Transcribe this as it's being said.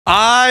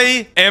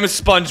I am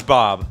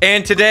Spongebob,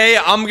 and today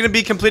I'm gonna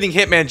be completing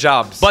Hitman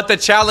jobs. But the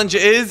challenge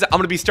is, I'm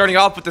gonna be starting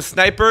off with the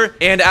sniper,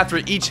 and after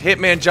each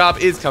Hitman job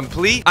is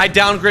complete, I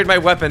downgrade my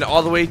weapon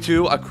all the way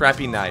to a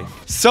crappy knife.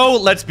 So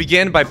let's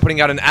begin by putting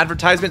out an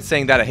advertisement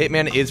saying that a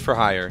Hitman is for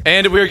hire.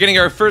 And we're getting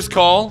our first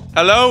call.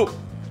 Hello?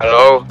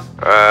 Hello?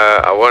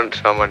 I want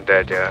someone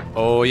dead, yeah.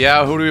 Oh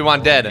yeah, who do we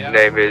want dead?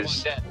 Name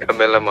is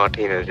Camilla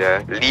Martinez,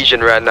 yeah.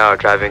 Legion right now,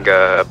 driving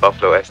a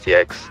Buffalo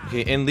STX.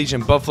 Okay, in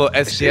Legion, Buffalo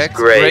STX. It's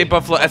gray. Gray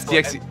Buffalo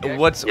STX.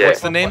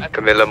 What's the name?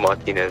 Camilla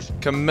Martinez.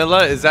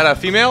 Camilla, is that a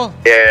female?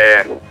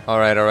 Yeah.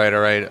 Alright.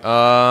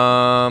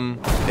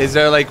 Is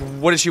there like,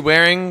 what is she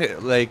wearing?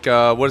 Like,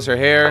 what is her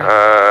hair?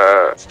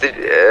 It's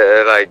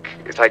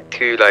like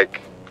two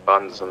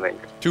buns or something.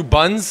 2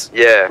 buns?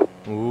 Yeah.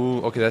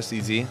 Ooh, okay, that's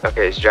easy.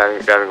 Okay, he's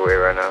driving away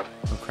right now.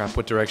 Oh crap,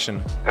 what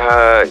direction?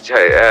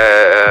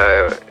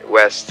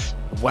 West.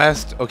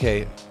 West?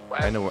 Okay.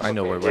 I know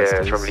where West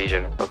is. Yeah, from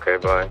Legion. Okay,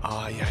 bye.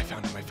 Oh yeah, I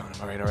found him.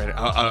 Alright.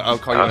 I'll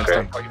call you next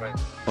time.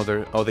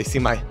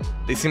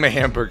 They see my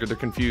hamburger, they're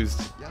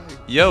confused.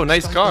 Yo,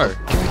 nice car.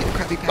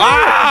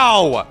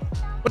 Wow!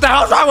 What the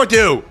hell's wrong with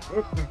you?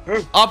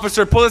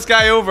 Officer, pull this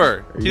guy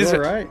over. Are you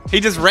alright?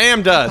 He just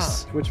rammed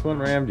us. Which one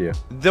rammed you?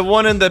 The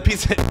one in the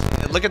piece.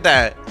 Look at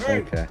that.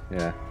 Okay,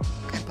 yeah.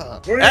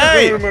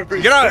 Hey!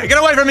 Get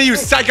away from me, you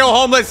psycho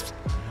homeless!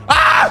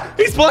 Ah!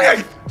 He's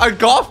pulling a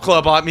golf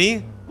club on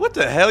me. What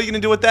the hell are you gonna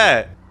do with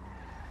that?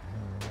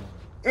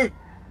 Hey,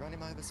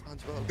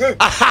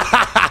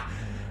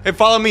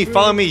 follow me.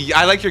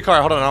 I like your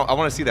car. Hold on, I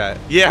want to see that.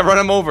 Yeah, run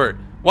him over.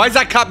 Why is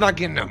that cop not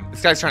getting him?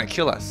 This guy's trying to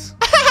kill us.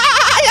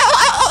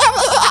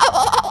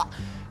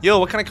 Yo,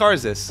 what kind of car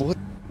is this? What?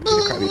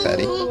 Krabby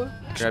Patty.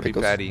 Krabby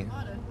Patty.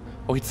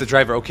 Oh, it's the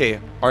driver. Okay,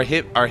 our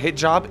hit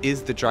job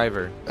is the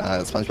driver.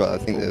 SpongeBob, I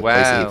think the wow.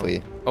 place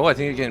safely. Oh, I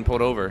think you're getting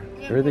pulled over.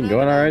 Everything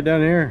going all right down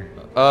here?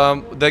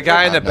 The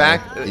guy in the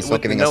back He's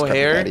with giving no us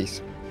hair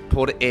patties.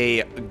 pulled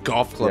a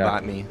golf club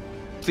at me.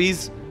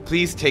 Please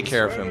take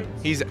care of him.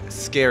 He's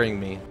scaring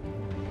me.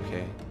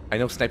 Okay, I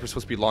know sniper's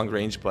supposed to be long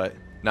range, but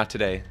not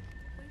today.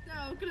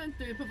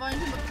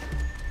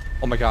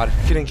 Oh my god,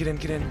 get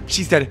in.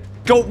 She's dead.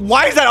 Go.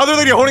 Why is that other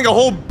lady holding a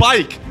whole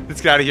bike? Let's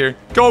get out of here.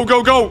 Go.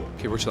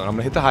 Okay, we're chilling. I'm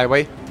gonna hit the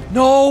highway.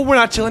 No, we're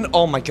not chilling.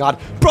 Oh my god.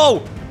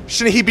 Bro,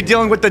 shouldn't he be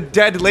dealing with the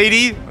dead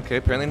lady? Okay,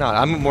 apparently not.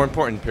 I'm more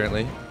important,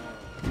 apparently.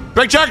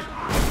 Brake check!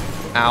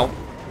 Ow.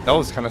 That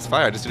was kind of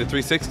fire. I just did a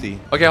 360.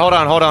 Okay, hold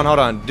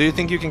on. Do you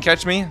think you can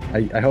catch me?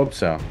 I hope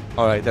so.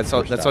 Alright, that's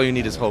all you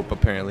need is hope,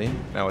 apparently,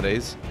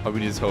 nowadays. All we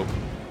need is hope.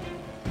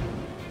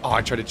 Oh,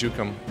 I tried to juke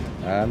him.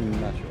 I'm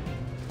not sure.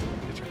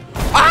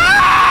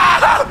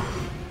 Ah!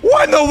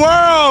 What in the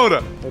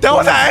world? That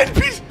was an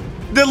NPC.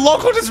 The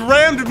local just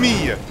rammed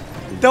me.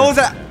 That was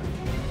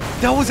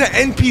an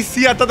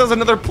NPC. I thought that was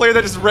another player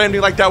that just rammed me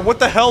like that. What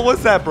the hell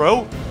was that,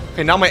 bro?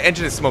 Okay, now my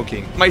engine is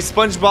smoking. My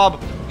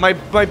Spongebob, my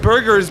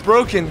burger is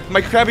broken.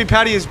 My Krabby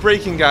Patty is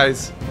breaking,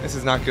 guys. This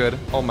is not good.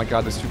 Oh my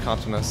god, there's 2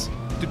 cops on us.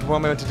 Dude, what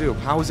am I meant to do?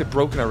 How is it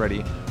broken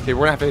already? Okay,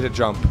 we're gonna have to hit a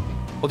jump.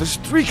 Oh, there's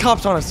 3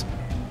 cops on us.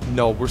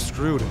 No, we're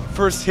screwed.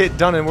 First hit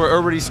done and we're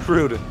already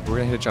screwed. We're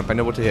gonna hit a jump. I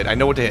know what to hit. I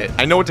know what to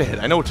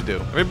do.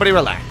 Everybody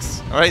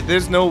relax. All right,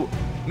 there's no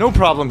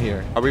problem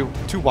here. Are we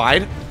too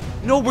wide?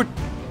 No, we're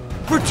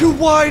too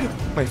wide.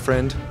 My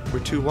friend, we're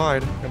too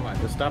wide. Come on,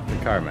 just stop the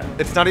car, man.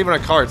 It's not even a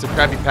car, it's a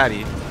Krabby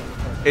Patty.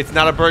 It's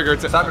not a burger,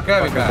 it's a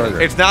Krabby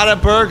Patty. It's not a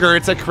burger,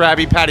 it's a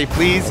Krabby Patty.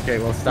 Please, okay,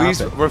 well, stop please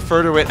it.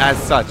 refer to it as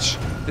such.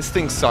 This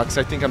thing sucks.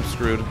 I think I'm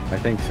screwed. I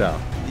think so.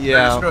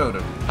 Yeah. You're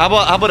screwed. How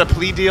about a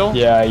plea deal?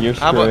 Yeah, you're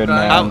screwed,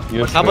 man.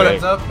 You're how about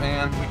Hands up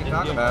and we can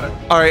talk about it.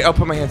 Alright, I'll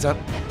put my hands up.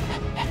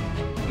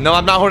 No,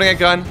 I'm not holding a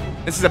gun.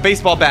 This is a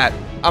baseball bat.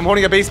 I'm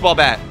holding a baseball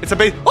bat. Oh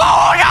my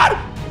god!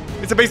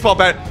 It's a baseball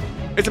bat.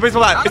 It's a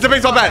baseball bat. It's a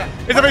baseball bat.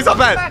 It's a baseball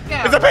bat.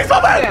 It's a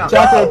baseball bat.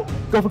 Chopper,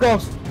 go for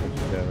ghost.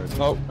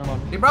 Oh, come on.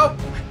 Hey, bro.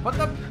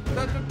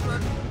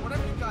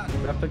 Whatever you got.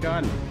 Drop the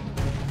gun.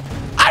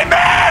 I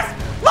missed!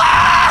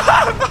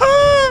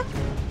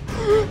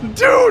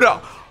 Dude!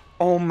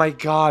 Oh my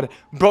god.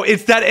 Bro,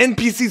 it's that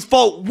NPC's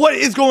fault. What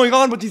is going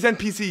on with these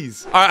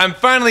NPCs? Alright, I'm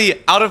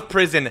finally out of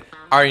prison.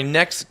 Our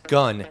next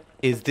gun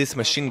is this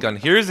machine gun.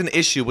 Here's an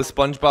issue with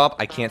Spongebob.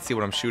 I can't see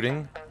what I'm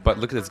shooting, but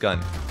look at this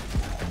gun.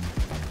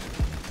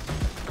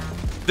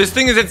 This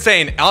thing is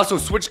insane. Also,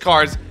 switch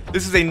cars.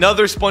 This is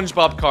another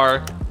Spongebob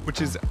car,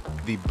 which is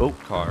the boat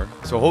car.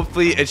 So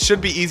hopefully it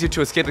should be easier to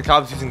escape the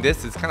cops using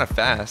this. It's kind of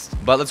fast.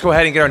 But let's go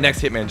ahead and get our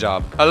next Hitman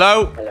job.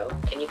 Hello? Hello.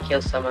 Can you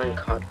kill someone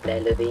called Blair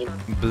Levine?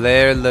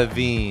 Blair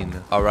Levine.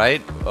 All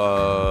right.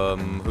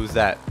 Who's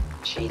that?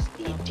 She's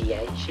the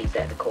DA. She's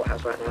at the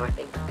courthouse right now, I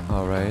think.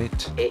 All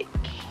right.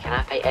 Can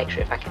I pay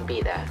extra if I can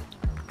be there?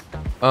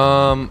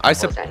 I Or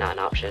is that not an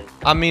option?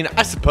 I mean,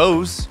 I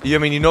suppose. You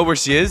know where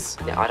she is?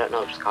 Yeah, I don't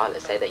know. Just call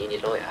it. Say that you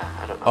need a lawyer.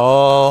 I don't know.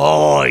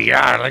 Oh,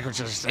 yeah. I like what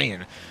you're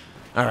saying.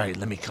 All right,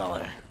 let me call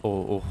her.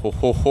 Oh, this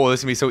is going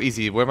to be so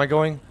easy. Where am I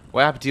going?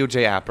 What app?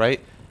 DOJ app, right?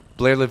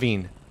 Blair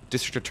Levine,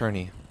 District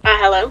Attorney.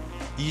 Hello?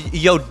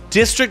 Yo,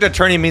 District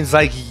Attorney means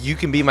like you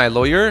can be my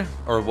lawyer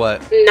or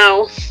what?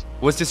 No.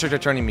 What's district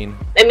attorney mean?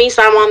 It means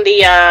I'm on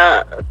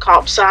the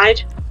cop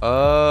side.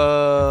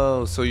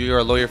 Oh, so you're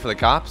a lawyer for the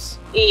cops?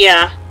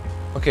 Yeah.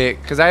 Okay,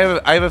 because I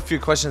have a few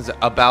questions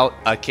about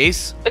a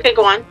case. Okay,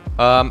 go on.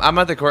 I'm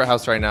at the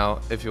courthouse right now.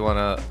 If you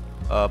wanna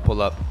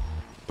pull up,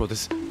 bro,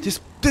 this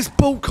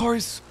boat car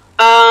is.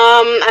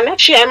 I'm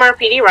actually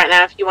MRPD right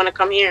now. If you want to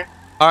come here.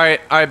 All right,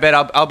 bet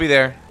I'll be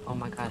there. Oh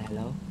my god,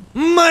 hello?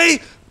 My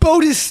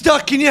boat is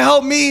stuck. Can you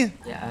help me?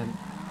 Yeah,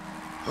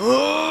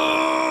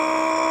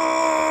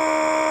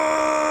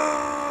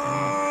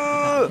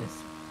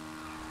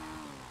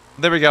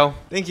 There we go.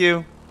 Thank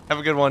you. Have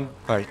a good one.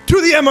 All right,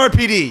 to the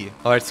MRPD.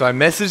 All right, so I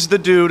messaged the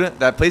dude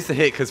that placed the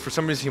hit because for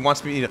some reason he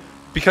wants me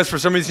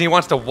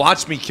to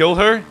watch me kill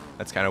her.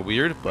 That's kind of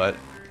weird, but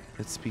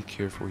let's be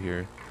careful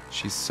here.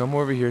 She's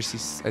somewhere over here.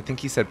 I think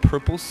he said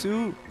purple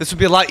suit. This would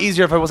be a lot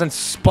easier if I wasn't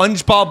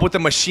Spongebob with a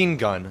machine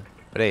gun.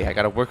 But hey, I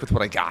gotta work with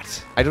what I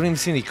got. I don't even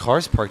see any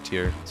cars parked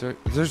here.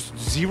 There's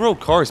 0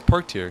 cars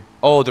parked here.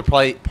 Oh, they're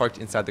probably parked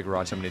inside the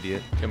garage. I'm an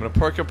idiot. Okay, I'm gonna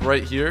park up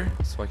right here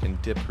so I can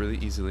dip really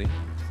easily.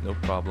 No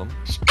problem.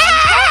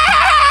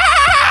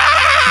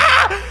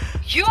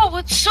 Yo,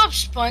 what's up,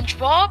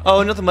 Spongebob?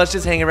 Oh, nothing much.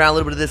 Just hanging around a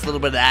little bit of this, a little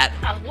bit of that.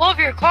 I love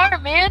your car,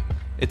 man.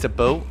 It's a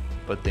boat,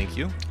 but thank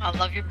you. I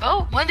love your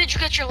boat. When did you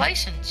get your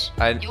license?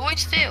 You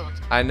always failed.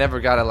 I never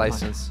got a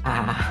license.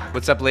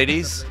 What's up,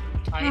 ladies?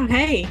 Oh,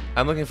 hey.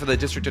 I'm looking for the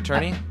district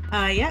attorney.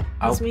 Yeah,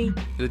 that's me.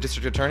 The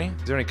district attorney?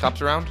 Is there any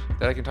cops around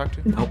that I can talk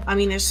to? Nope. I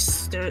mean, there's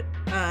state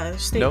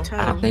No? town.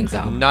 I don't think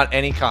so. Not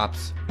any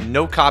cops.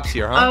 No cops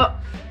here, huh?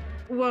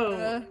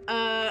 Whoa.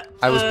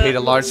 I was paid a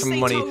large sum of state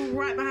money. total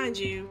right behind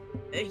you.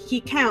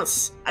 He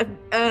counts.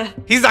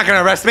 He's not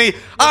gonna arrest me.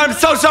 I'm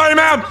so sorry,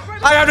 ma'am.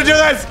 I have to do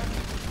this.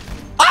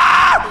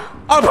 Ah!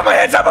 I'll put my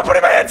hands up. I'm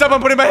putting my hands up.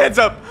 I'm putting my hands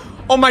up.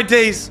 Oh my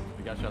days.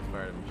 We got shots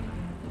fired.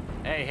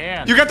 Hey,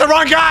 hands. You got the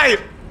wrong guy.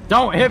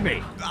 Don't hit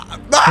me.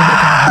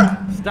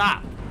 Ah!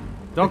 Stop.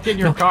 Don't get in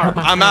your car.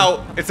 I'm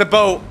out. It's a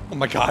boat. Oh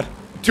my god.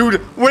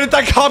 Dude, where did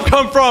that cop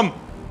come from?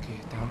 Okay,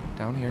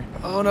 down here.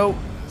 Oh no.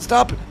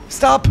 Stop.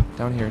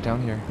 Down here.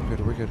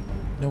 We're good.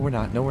 No, we're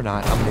not.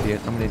 I'm an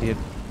idiot. I'm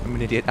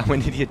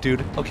an idiot,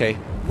 dude. Okay.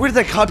 Where did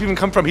that cop even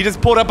come from? He just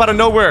pulled up out of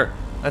nowhere.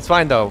 That's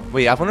fine though.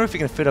 Wait, I wonder if he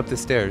can fit up the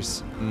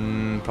stairs.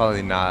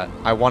 Probably not.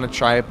 I want to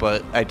try it,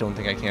 but I don't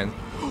think I can.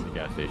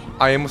 Gas station.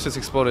 I almost just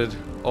exploded.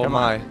 Oh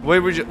my. Where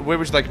would you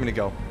like me to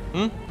go?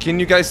 Can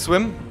you guys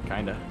swim?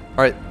 Kinda.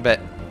 Alright, bet.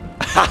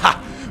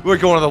 We're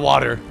going to the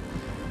water.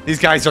 These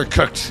guys are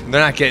cooked.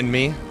 They're not getting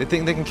me. They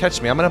think they can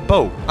catch me. I'm in a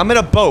boat.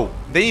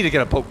 They need to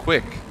get a boat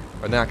quick.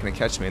 Or they're not going to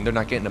catch me. And they're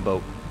not getting a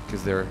boat.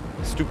 Because they're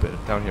stupid.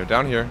 Down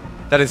here.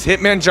 That is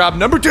Hitman job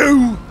number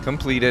 2.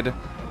 Completed.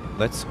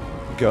 Let's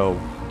go.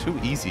 Too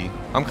easy.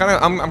 I'm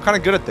kind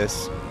of good at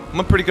this. I'm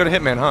a pretty good at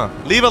Hitman, huh?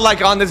 Leave a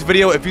like on this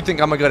video if you think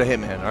I'm a good at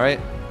Hitman, alright?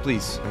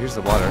 Please. Here's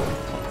the water.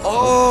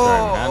 Oh,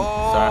 sorry,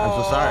 man.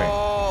 I'm so sorry.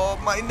 Oh,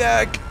 my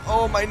neck.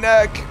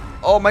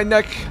 Oh, my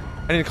neck.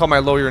 I need to call my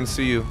lawyer and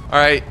sue you.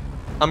 Alright.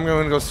 I'm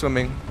going to go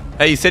swimming.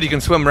 Hey, you said you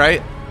can swim,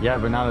 right? Yeah,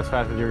 but not as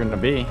fast as you're gonna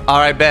be.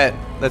 Alright, bet.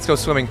 Let's go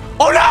swimming.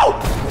 Oh, no!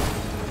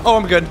 Oh,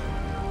 I'm good.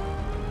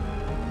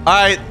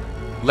 Alright.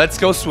 Let's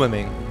go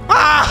swimming.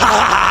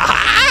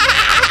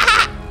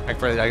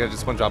 I got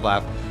just one drop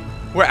laugh.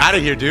 We're out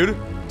of here, dude.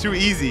 Too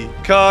easy.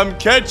 Come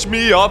catch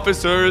me,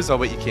 officers. Oh,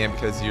 wait, you can't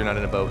because you're not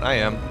in a boat. I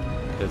am.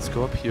 Let's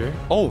go up here.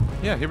 Oh,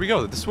 yeah, here we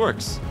go. This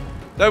works.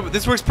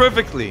 This works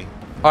perfectly.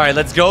 All right,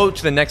 let's go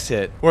to the next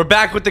hit. We're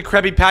back with the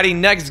Krabby Patty.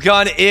 Next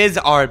gun is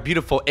our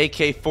beautiful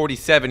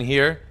AK-47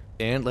 here.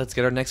 And let's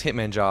get our next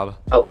Hitman job.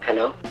 Oh,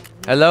 hello?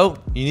 Hello?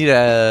 You need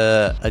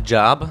a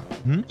job?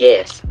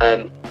 Yes,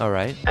 All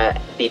right.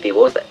 BB,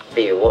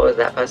 what was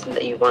that person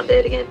that you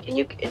wanted again? Can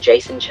you,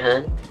 Jason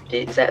Chung?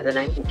 Is that the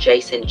name?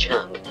 Jason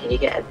Chung. Can you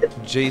get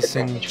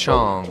Jason badge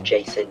Chung. from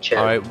Jason Chung.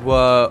 All right,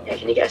 well... Yeah,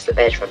 can you get us the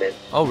badge from him?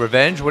 Oh,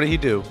 revenge? What did he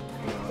do?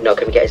 No,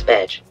 can we get his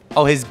badge?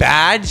 Oh, his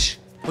badge?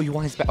 Oh, you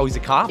want his badge? Oh, he's a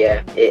cop?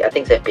 Yeah, I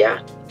think it's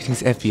FBI.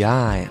 He's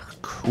FBI.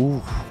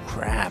 Cool,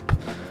 crap.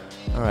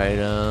 All right,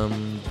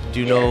 do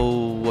you know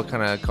what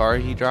kind of car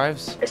he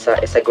drives? It's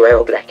a grey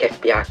or black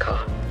FBI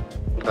car.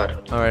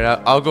 All right,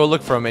 I'll go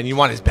look for him. And you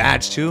want his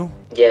badge too?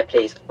 Yeah,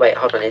 please. Wait,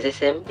 hold on. Is this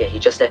him? Yeah, he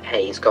just left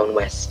Hayes, going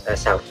west,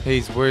 south.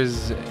 Hayes,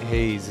 where's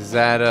Hayes? Is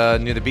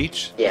that near the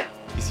beach? Yeah.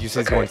 You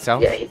said he's going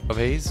south of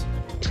Hayes?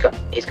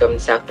 He's going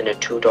south in a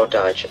 2-door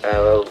Dodge.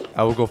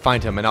 I will go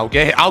find him and I'll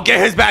get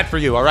his badge for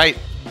you. All right?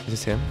 Is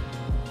this him?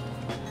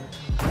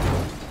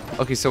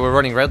 Okay, so we're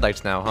running red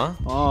lights now, huh?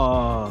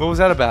 Oh. What was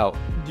that about?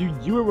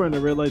 You were running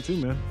a red light too,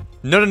 man.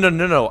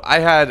 No. I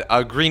had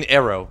a green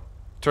arrow.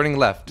 Turning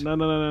left.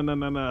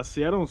 No.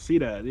 See, I don't see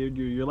that.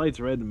 Your light's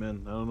red,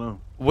 man. I don't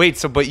know.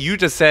 Wait, but you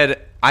just said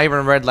I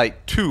ran a red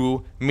light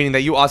too, meaning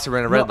that you also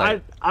ran a red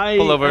light.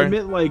 Pull over. I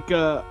meant like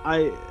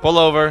Pull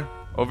over.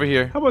 Over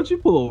here. How about you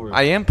pull over?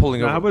 I am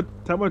pulling over.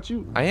 How about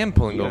you? I am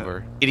pulling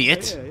over.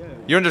 Idiot.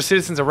 Yeah. You're under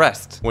citizen's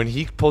arrest. When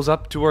he pulls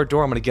up to our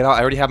door, I'm gonna get out. I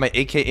already have my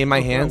AK in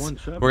my hands.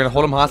 We're gonna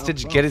hold him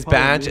hostage, get his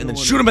badge, and then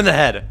shoot him in the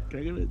head. Can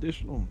I get an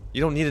additional?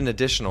 You don't need an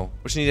additional.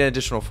 What you need an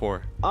additional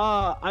for?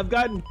 I've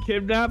gotten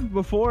kidnapped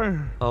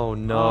before. Oh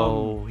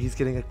no, he's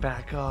getting it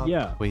back up.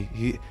 Yeah. Wait,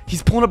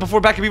 he's pulling up before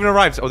backup even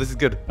arrives. Oh, this is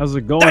good. How's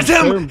it going? That's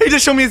him. He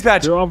just showed me his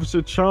badge. You're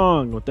Officer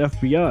Chong with the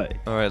FBI.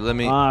 All right, let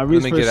me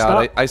get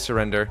out. I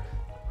surrender.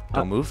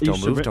 Don't move, don't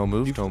move, don't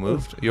move, don't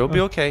move. You'll be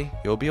okay.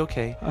 You'll be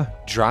okay.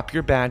 Drop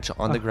your badge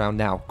on the ground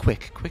now.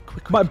 Quick.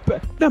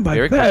 Not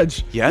my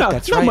badge. Yeah,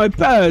 that's right. Not my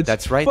badge.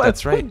 That's right,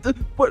 that's right. That's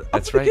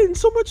right. I'm getting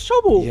so much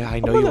trouble. Yeah, I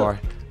know you are.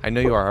 I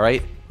know you are, all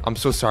right? I'm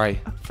so sorry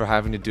for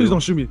having to do Please don't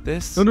shoot me.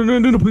 This. No,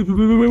 please,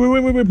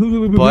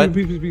 But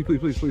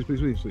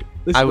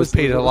please. I was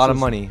paid a lot of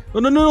money.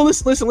 No,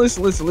 listen.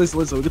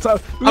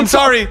 I'm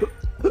sorry.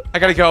 I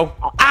gotta go.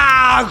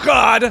 Ah,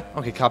 God.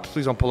 Okay, cops,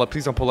 please don't pull up.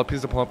 Please don't pull up.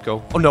 Please don't pull up.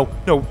 Go. Oh, no.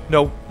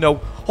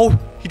 Oh,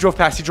 he drove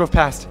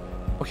past.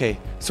 Okay,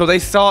 so they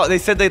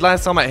said they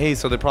last saw him at Hayes,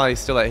 so they're probably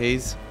still at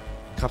Hayes.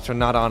 Cops are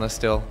not on us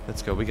still.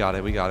 Let's go. We got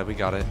it.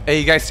 Hey,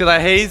 you guys still at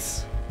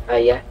Hayes?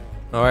 Yeah.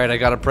 All right, I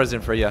got a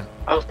present for you.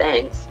 Oh,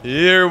 thanks.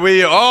 Here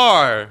we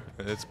are.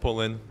 Let's pull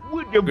in.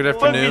 Good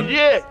afternoon.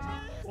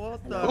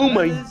 Oh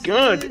my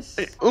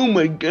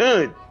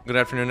god. Good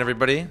afternoon,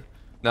 everybody.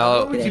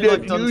 Now,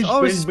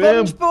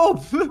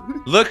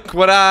 SpongeBob. Look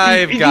what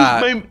I've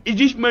got. Is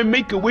this my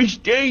Make-A-Wish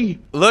day?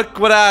 Look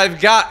what I've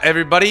got,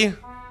 everybody.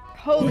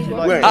 Holy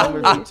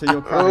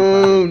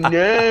oh,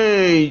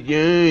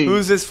 nice.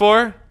 Who's this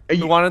for?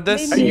 Who wanted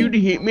this? Are you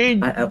the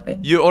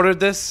hitman? You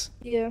ordered this?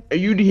 Yeah. Are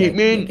you the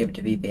hitman? Give it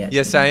to me,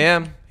 Yes, I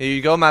am. Here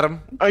you go,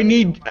 madam. I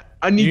need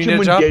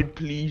someone dead,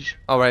 please.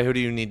 All right, who do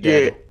you need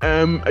dead?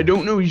 Yeah, I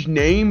don't know his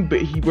name,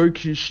 but he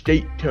works as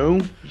state tow.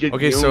 He's like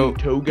the only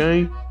tow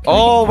guy.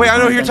 Oh, wait, I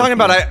know who you're talking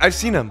about. I've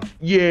seen him.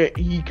 Yeah,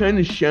 he kind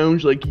of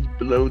sounds like he's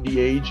below the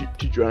age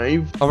to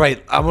drive. All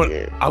right,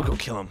 I'll go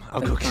kill him.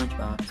 I'll go kill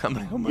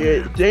him.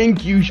 Yeah,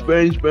 thank you,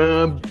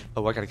 SpongeBob.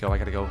 Oh, I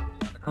gotta go.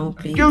 Oh,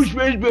 please. Go,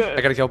 SpongeBob.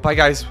 I gotta go. Bye,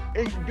 guys.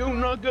 Hey, don't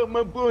knock out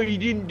my boy. He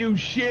didn't do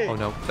shit. Oh,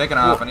 no. Taking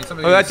off. I need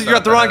somebody. Oh, I think you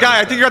got the wrong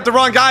guy.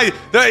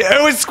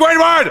 It was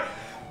Squidward.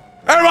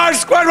 Everyone,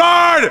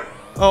 Squidward!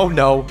 Oh,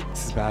 no.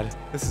 This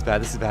is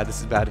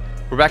bad.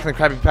 We're back in the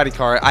Krabby Patty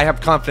car. I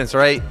have confidence, all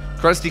right?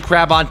 Krusty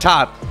Krab on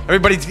top.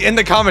 Everybody's in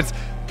the comments.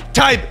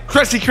 Type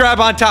Krusty Krab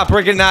on top.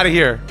 We're getting out of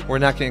here. We're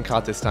not getting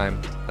caught this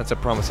time. That's a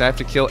promise. I have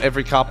to kill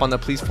every cop on the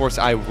police force.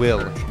 I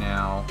will.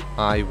 Now.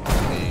 I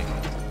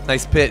will.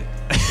 Nice pit.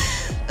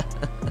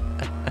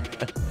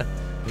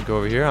 Go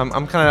over here. I'm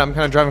kind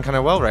of driving kind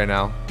of well right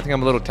now. I think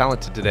I'm a little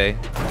talented today.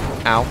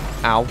 Ow.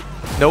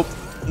 Nope.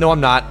 No, I'm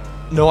not.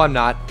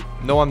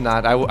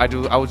 I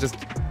was just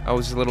a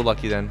little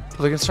lucky then.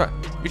 Look, you're trying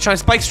to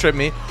spike strip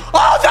me.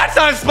 Oh, that's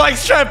not a spike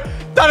strip.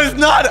 That is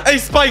not a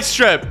spike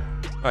strip. All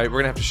right, we're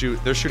gonna have to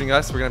shoot. They're shooting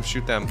us. We're gonna have to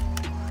shoot them.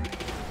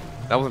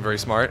 That wasn't very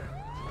smart.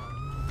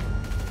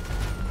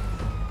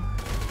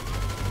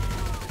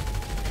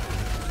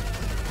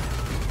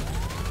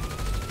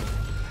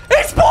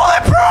 It's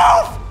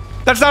bulletproof.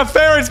 That's not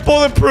fair. It's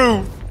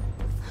bulletproof.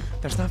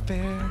 That's not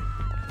fair.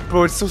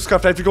 Bro, it's so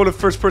scuffed. I have to go to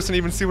first person to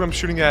even see what I'm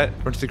shooting at.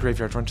 Run to the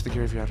graveyard. Come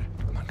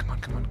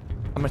on.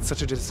 I'm at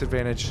such a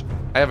disadvantage.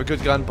 I have a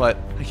good gun, but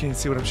I can't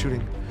see what I'm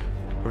shooting.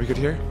 Are we good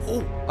here?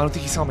 Oh, I don't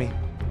think he saw me.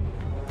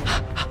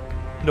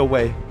 No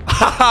way.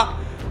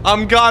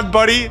 I'm gone,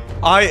 buddy.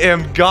 I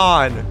am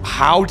gone.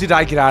 How did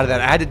I get out of that?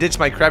 I had to ditch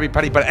my Krabby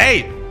Patty, but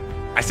hey,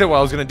 I said what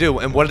I was going to do.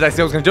 And what did I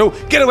say I was going to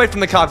do? Get away from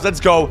the cops.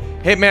 Let's go.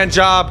 Hitman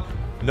job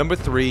number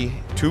 3.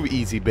 Too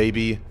easy,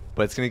 baby.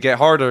 But it's going to get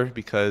harder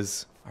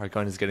because our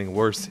gun is getting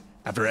worse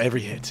after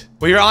every hit.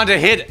 We are on to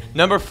hit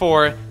number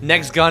 4.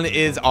 Next gun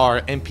is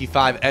our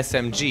MP5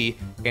 SMG.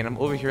 And I'm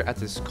over here at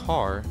this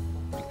car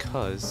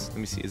because, let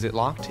me see, is it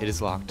locked? It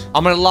is locked.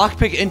 I'm gonna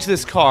lockpick into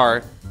this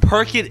car,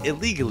 park it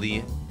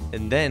illegally,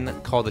 and then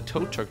call the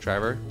tow truck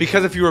driver.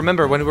 Because if you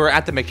remember, when we were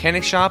at the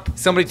mechanic shop,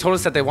 somebody told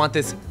us that they want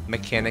this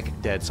mechanic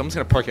dead. So I'm just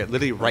gonna park it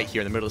literally right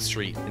here in the middle of the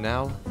street. And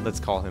now,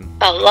 let's call him.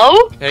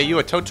 Hello? Hey, you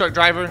a tow truck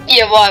driver?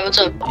 Yeah, why? What's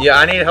up? Yeah,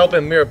 I need help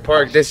in Mirror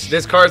Park.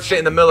 This car's sitting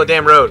in the middle of the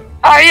damn road.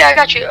 Alright, yeah, I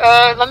got you.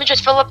 Let me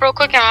just fill up real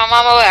quick and I'm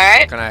on my way,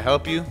 alright? Can I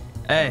help you?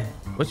 Hey,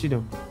 what you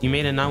doing? You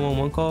made a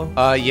 911 call?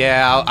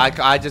 Yeah,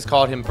 I just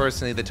called him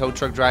personally, the tow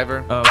truck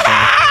driver. Oh, okay.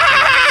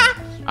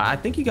 I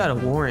think you got a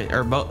warrant,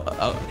 or both.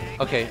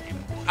 Okay.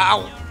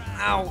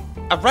 Ow.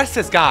 Arrest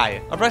this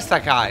guy. Arrest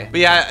that guy. But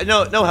yeah,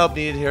 no help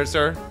needed here,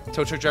 sir.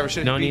 Tow truck driver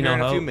should be here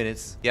in a few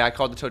minutes. Yeah, I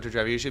called the tow truck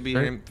driver. You should be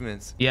here in a few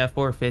minutes. Yeah,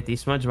 450.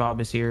 SpongeBob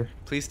is here.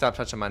 Please stop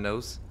touching my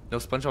nose. No,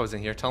 SpongeBob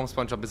isn't here. Tell him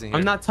SpongeBob isn't here.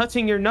 I'm not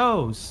touching your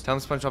nose. Tell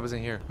him SpongeBob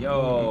isn't here.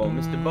 Yo,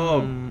 Mr.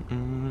 Bob.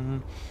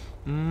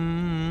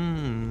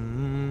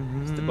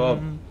 Mr.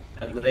 Bob,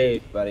 don't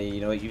leave, buddy.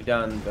 You know what you've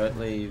done. Don't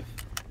leave.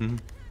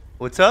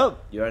 What's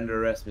up? You're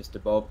under arrest,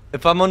 Mr. Bob.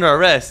 If I'm under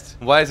arrest,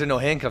 why is there no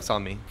handcuffs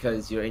on me?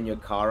 Because you're in your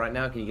car right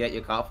now. Can you get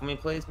your car for me,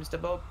 please, Mr.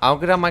 Bob? I'll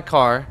get out my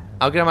car.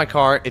 I'll get out my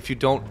car if you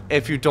don't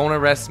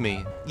arrest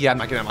me. Yeah, I'm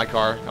not getting out my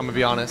car. I'm gonna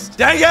be honest.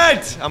 Dang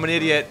it! I'm an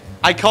idiot.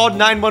 I called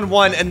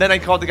 911 and then I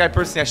called the guy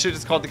personally. I should have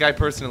just called the guy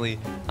personally.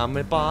 I'm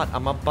a bot.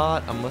 I'm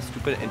a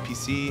stupid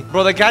NPC.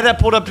 Bro, the guy that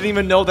pulled up didn't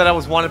even know that I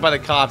was wanted by the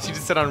cops. He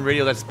just said on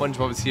radio that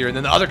SpongeBob was here. And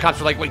then the other cops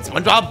were like, wait,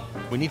 SpongeBob?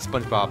 We need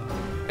SpongeBob.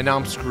 And now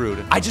I'm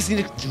screwed. I just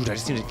need to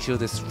kill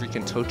this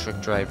freaking tow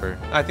truck driver.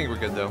 I think we're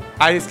good though.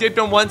 I escaped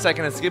him once, I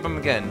can escape him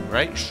again,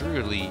 right?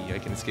 Surely I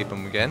can escape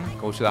him again.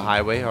 Go to the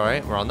highway, all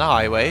right? We're on the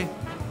highway.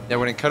 Then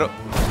we're gonna cut up.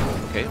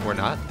 Okay, we're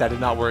not. That did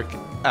not work.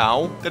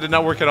 Ow. That did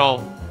not work at all.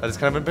 That is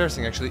kind of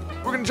embarrassing, actually.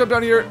 We're gonna jump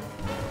down here.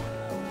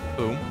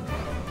 Boom.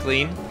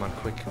 Clean. Come on,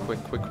 quick. Here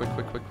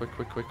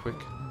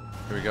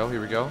we go,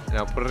 here we go.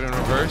 Now put it in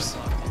reverse.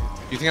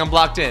 You think I'm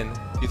blocked in?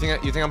 You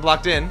think I'm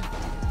blocked in?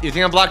 You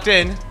think I'm blocked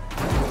in?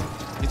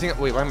 You think,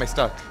 wait, why am I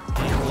stuck?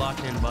 You're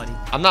blocked in, buddy.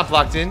 I'm not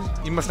blocked in.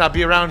 You must not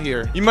be around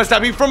here. You must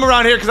not be from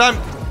around here, because I'm,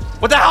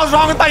 what the hell's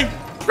wrong with my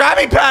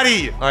Krabby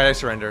Patty? All right, I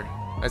surrender.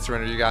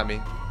 You got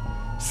me.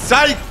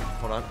 Psych!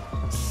 Hold on.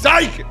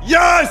 Psych!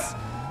 Yes!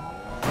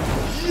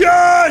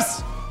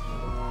 Yes!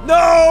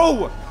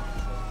 No!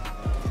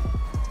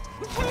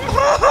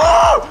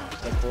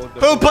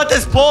 Who put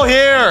this pole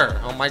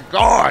here? Oh my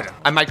God.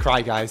 I might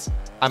cry, guys.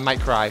 I might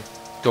cry.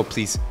 Go,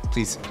 please.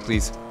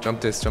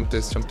 Jump this.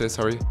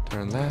 Hurry.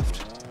 Turn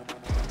left.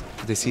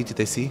 Did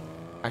they see?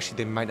 Actually,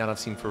 they might not have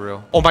seen for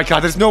real. Oh my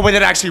God, there's no way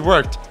that actually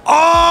worked.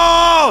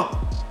 Oh!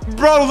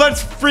 Bro,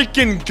 let's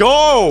freaking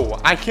go.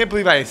 I can't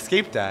believe I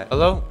escaped that.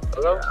 Hello?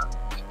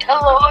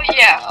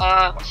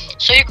 Yeah.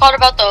 So you called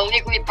about the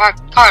illegally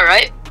parked car,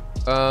 right?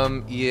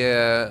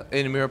 Yeah,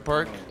 in Mirror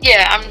Park.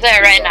 Yeah, I'm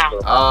there right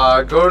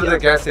now. Go to the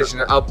gas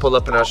station. I'll pull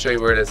up and I'll show you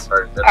where it is.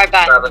 Alright,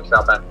 bye.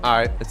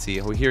 Alright, let's see.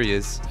 Oh, here he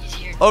is. He's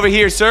here. Over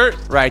here, sir.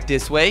 Right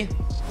this way.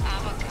 I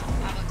have a gun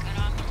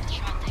on me. He's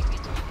trying to take me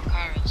to where the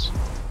car is.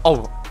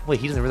 Oh,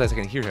 wait, he doesn't realize I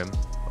can hear him.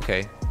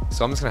 Okay,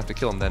 so I'm just gonna have to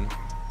kill him then.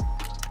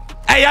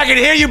 Hey, I can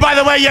hear you, by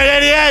the way, you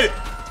idiot!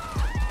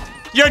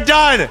 You're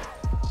done!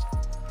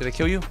 Did I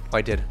kill you? Oh,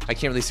 I did. I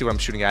can't really see what I'm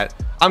shooting at.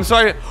 I'm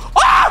sorry.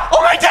 Ah!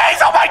 Oh, my days!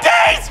 Oh, my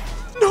days!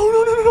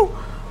 No.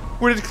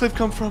 Where did Cliff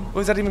come from?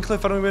 Was that even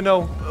Cliff? I don't even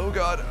know. Oh,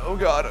 God. Oh,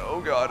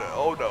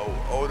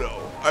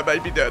 no. I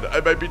might be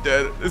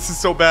dead. This is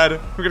so bad.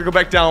 We're gonna go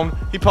back down.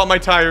 He popped my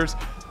tires.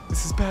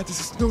 This is bad.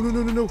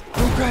 No.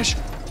 Don't crash.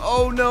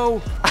 Oh,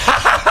 no.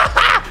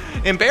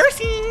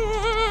 Embarrassing.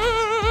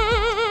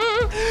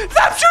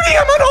 Stop shooting.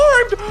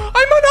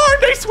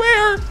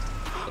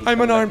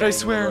 I'm unarmed, I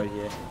swear.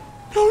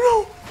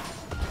 No.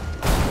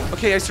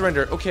 Okay, I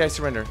surrender. That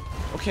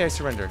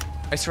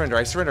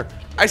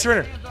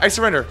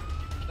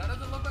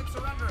doesn't look like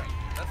surrendering.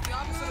 That's the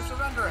opposite of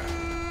surrendering.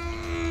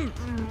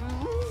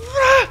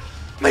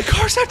 My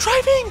car's not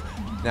driving.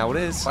 Now it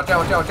is. Watch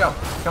out.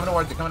 Coming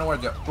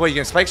towards you. What, you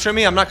gonna spike strip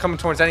me? I'm not coming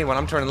towards anyone.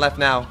 I'm turning left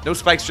now. No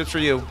spike strips for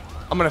you.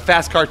 I'm in a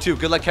fast car too.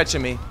 Good luck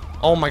catching me.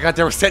 Oh my God,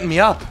 they were setting me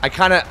up. I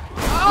kinda...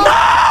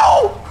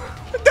 No!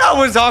 That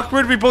was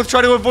awkward. We both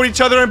tried to avoid each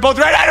other and both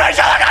ran into each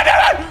other. God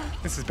damn it!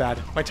 This is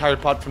bad. My tire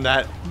popped from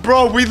that.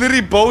 Bro, we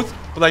literally both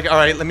were like, all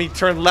right, let me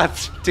turn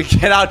left to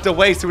get out the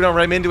way so we don't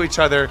ram into each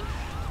other.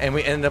 And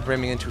we ended up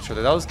ramming into each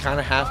other. That was kind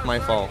of half my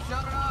fault.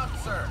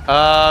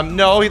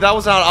 No, that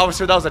was not an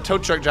officer. That was a tow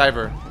truck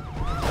driver.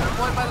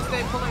 Employed by the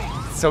state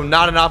police. So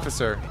not an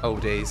officer. Oh,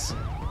 days.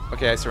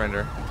 Okay, I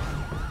surrender.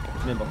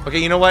 Okay,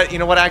 you know what?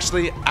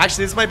 Actually,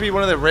 this might be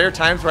one of the rare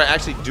times where I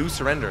actually do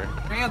surrender.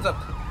 Hands up.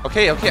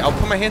 Okay, I'll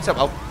put my hands up.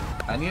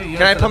 I need you.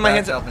 Can I put my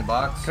hands up?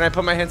 Box. Can I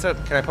put my hands up?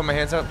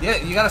 Yeah,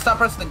 you gotta stop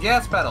pressing the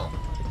gas pedal.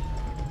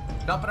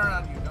 Dump it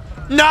around you.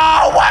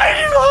 No, why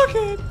are you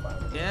looking?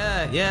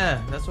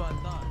 Yeah, that's what I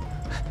thought.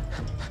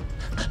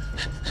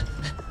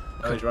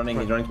 Oh, he's running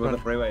towards the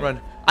freeway. Run.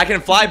 I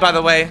can fly, by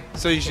the way,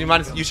 so you should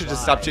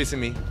just stop chasing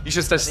me. You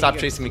should just stop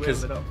chasing me,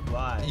 because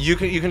you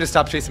can just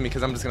stop chasing me,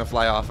 because I'm just gonna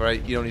fly off. All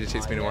right, you don't need to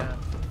chase me anymore.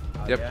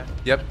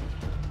 Yep.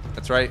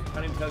 That's right. I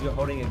don't even tell you're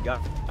holding a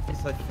gun.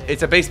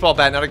 It's a baseball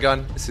bat, not a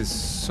gun. This is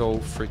so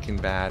freaking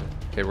bad.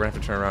 Okay, we're gonna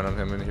have to turn around on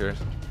him in here.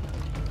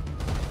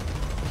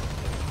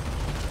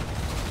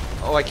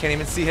 Oh, I can't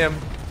even see him.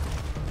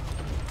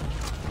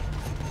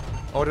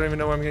 Oh, I don't even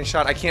know where I'm getting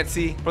shot. I can't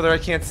see. Brother, I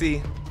can't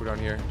see. We're down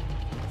here.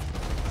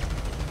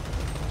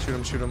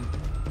 Shoot him.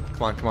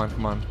 Come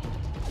on.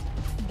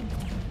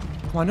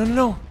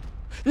 No.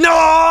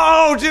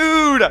 No,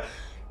 dude!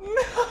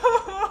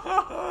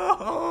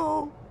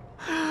 No!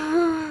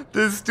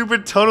 This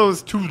stupid tunnel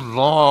is too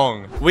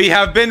long. We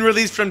have been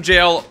released from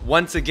jail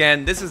once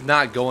again. This is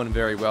not going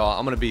very well,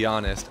 I'm gonna be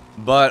honest.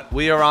 But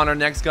we are on our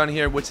next gun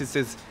here, which is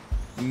this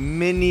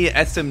mini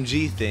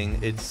SMG thing.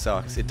 It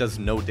sucks. It does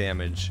no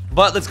damage.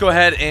 But let's go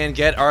ahead and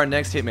get our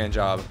next Hitman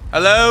job.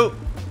 Hello?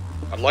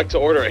 I'd like to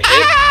order a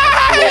hit.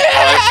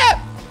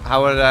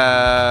 How would,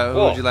 who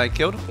would you like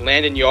killed?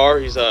 Landon Yar.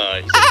 He's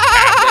a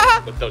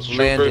captain with those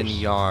troopers. Landon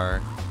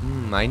Yar.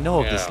 I know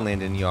of this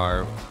Landon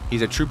Yar.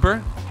 He's a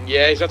trooper?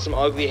 Yeah, he's got some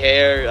ugly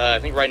hair. I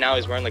think right now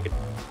he's wearing like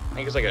I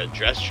think it's like a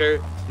dress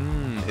shirt.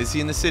 Is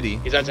he in the city?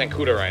 He's at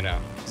Zancudo right now.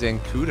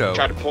 Zancudo?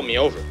 Tried to pull me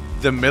over.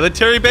 The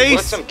military base? He's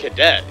with some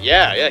cadet.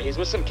 Yeah, he's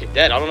with some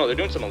cadet. I don't know. They're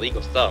doing some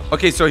illegal stuff.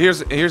 Okay, so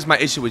here's my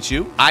issue with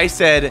you. I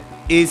said,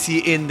 is he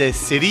in the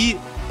city?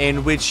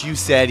 In which you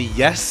said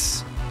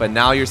yes, but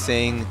now you're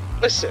saying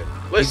Listen.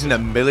 He's in a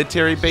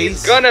military base?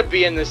 He's gonna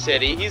be in the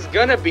city. He's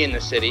gonna be in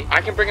the city. I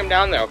can bring him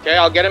down there, okay?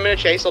 I'll get him in a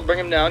chase. I'll bring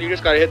him down. You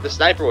just gotta hit the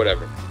sniper or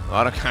whatever. Oh,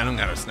 I don't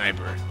got a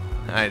sniper.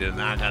 I do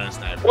not got a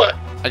sniper. What?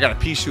 I got a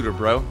pea shooter,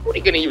 bro. What are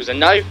you gonna use, a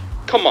knife?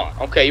 Come on.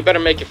 Okay, you better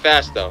make it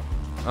fast, though.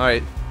 All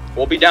right.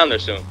 We'll be down there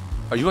soon.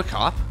 Are you a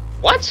cop?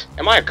 What?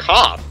 Am I a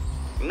cop?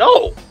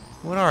 No.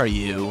 What are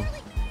you?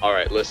 All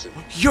right, listen.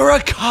 You're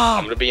a cop.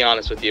 I'm gonna be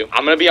honest with you.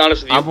 I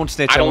won't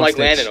snitch. I don't like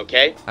Landon,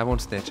 okay? I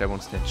won't snitch. I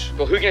won't snitch.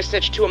 Well, who are you gonna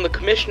snitch to? I'm the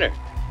commissioner.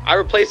 I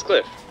replaced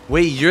Cliff.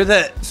 Wait, you're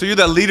the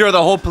leader of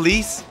the whole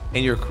police,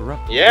 and you're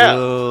corrupt. Yeah.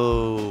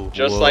 Whoa.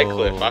 Just like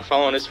Cliff. I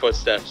follow in his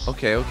footsteps.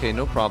 Okay,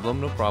 no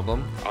problem.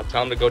 I'll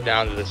tell him to go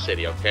down to the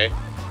city, okay?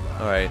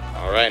 All right.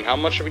 And how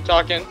much are we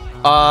talking?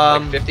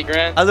 Like 50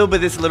 grand? A little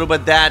bit this, a little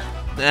bit that.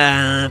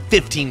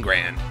 15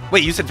 grand.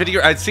 Wait, you said 50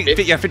 grand?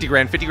 Yeah, 50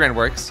 grand. 50 grand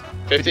works.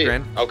 50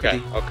 grand.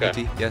 Okay,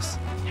 50, yes.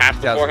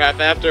 Half before, half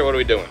after? What are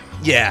we doing?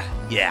 Yeah.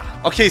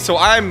 Okay, so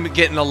I'm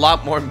getting a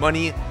lot more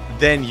money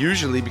than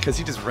usually because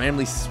he just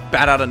randomly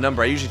spat out a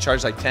number. I usually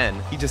charge like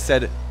 10. He just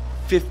said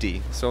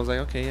 50. So I was like,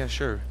 okay, yeah,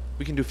 sure.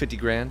 We can do 50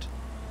 grand.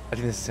 I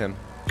think this is him.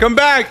 Come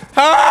back!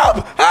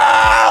 Help!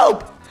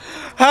 Help!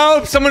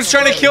 Help! Someone's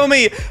trying to kill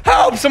me!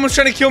 Help! Someone's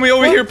trying to kill me!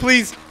 Over here,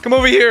 please! Come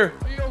over here!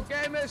 Are you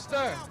okay,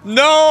 mister?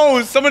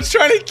 No! Someone's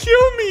trying to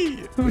kill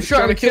me! Who's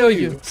trying to kill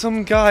you?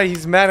 Some guy,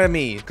 he's mad at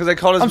me because I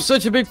called his... I'm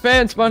such a big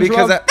fan,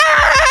 SpongeBob.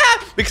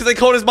 Because I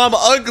called his mom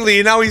ugly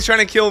and now he's trying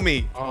to kill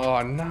me.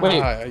 Oh, nah.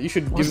 Wait, you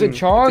should was it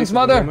Chong's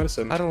mother?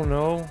 I don't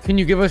know. Can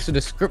you give us a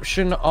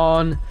description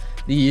on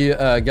the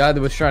guy that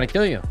was trying to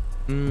kill you?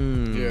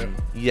 Yeah.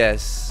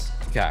 Yes.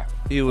 Okay.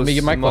 He was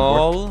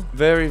small.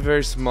 Very,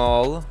 very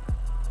small.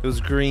 It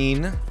was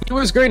green. He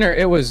was green or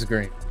it was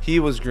green? He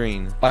was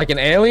green. Like an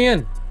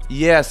alien?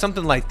 Yeah,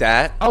 something like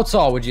that. How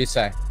tall would you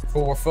say?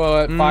 4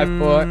 foot, 5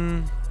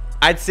 foot?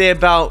 I'd say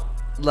about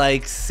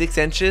like 6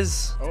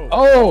 inches.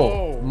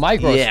 Oh,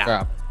 microscope.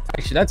 Yeah.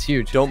 Actually, that's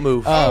huge. Don't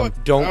move.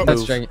 Don't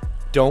move.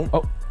 Don't.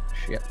 Oh,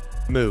 shit.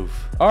 Move.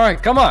 All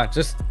right, come on.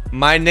 Just.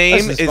 My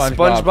name is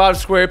SpongeBob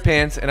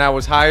SquarePants, and I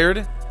was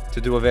hired to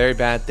do a very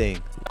bad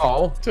thing.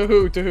 Oh. To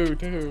who?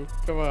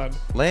 Come on.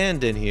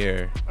 Landon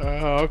here.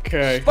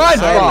 Okay. SpongeBob.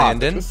 Sorry,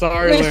 Landon.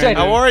 Sorry, Landon.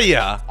 How are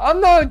ya?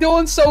 I'm not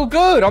doing so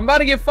good. I'm about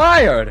to get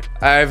fired.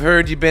 I've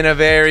heard you've been a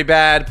very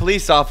bad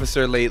police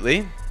officer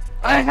lately.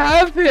 I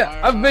have been.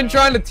 I've been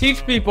trying to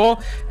teach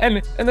people,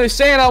 and they're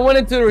saying I went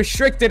into the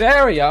restricted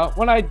area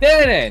when I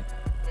didn't.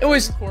 It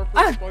was.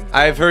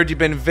 I've heard you've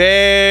been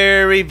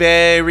very,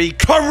 very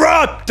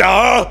corrupt.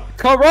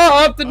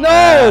 Corrupt?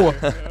 No.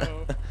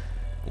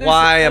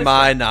 Why am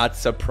I not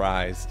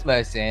surprised?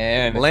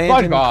 Listen,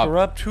 Landon SpongeBob.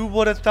 corrupt? Who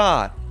would have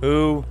thought?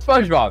 Who?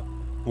 SpongeBob.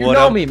 You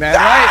know me, man,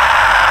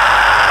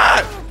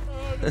 right?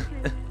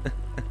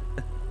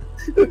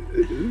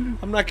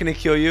 I'm not gonna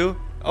kill you.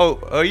 Oh,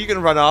 are you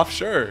gonna run off?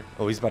 Sure.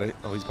 Oh, he's about to.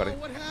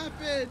 What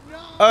happened? No.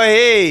 Oh,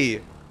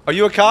 hey. Are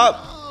you a cop?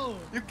 No.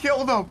 You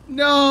killed him.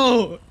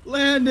 No,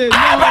 Landon. No.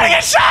 I'm gonna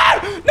get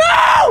shot.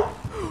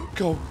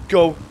 No.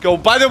 Go.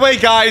 By the way,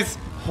 guys.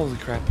 Holy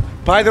crap.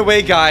 By the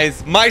way,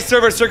 guys, my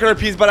server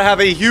CircuitRP is about to have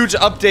a huge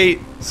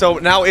update, so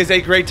now is a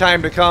great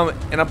time to come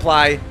and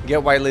apply, get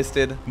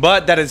whitelisted.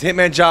 But that is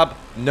Hitman job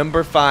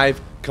number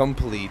 5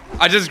 complete.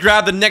 I just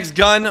grabbed the next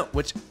gun,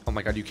 which, oh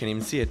my god, you can't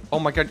even see it. Oh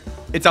my god,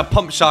 it's a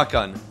pump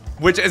shotgun,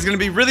 which is gonna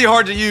be really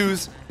hard to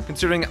use,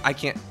 considering I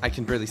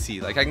can barely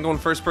see. Like, I can go in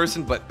first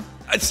person, but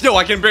still,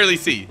 I can barely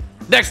see.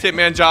 Next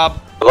Hitman job.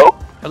 Hello?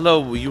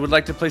 Hello, you would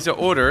like to place an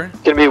order?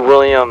 Gonna be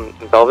William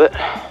Velvet.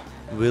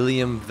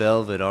 William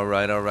Velvet, all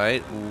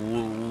right.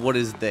 What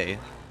is they?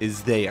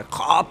 Is they a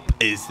cop?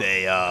 Is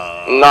they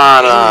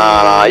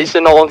Nah. He's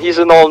an old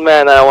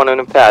man that I want him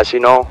to pass, you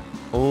know?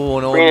 Oh,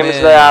 an old Bring him man.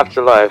 into the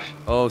afterlife.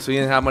 Oh, so you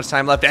didn't have much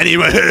time left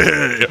anyway.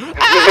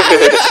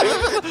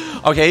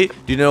 Okay, do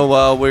you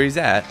know where he's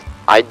at?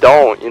 I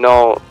don't, you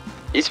know.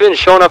 He's been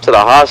showing up to the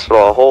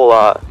hospital a whole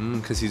lot.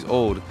 Cause he's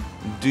old.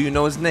 Do you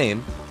know his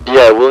name?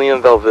 Yeah,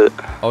 William Velvet.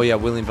 Oh yeah,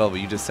 William Velvet.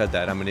 You just said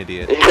that. I'm an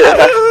idiot.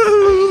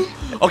 Yeah.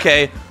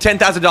 Okay,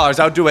 $10,000.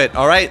 I'll do it.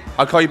 All right.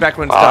 I'll call you back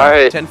when it's done. All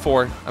right.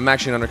 10-4. I'm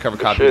actually an undercover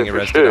cop getting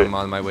arrested. Sure. I'm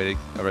on my way to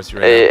arrest you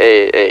right now.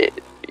 Hey.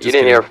 You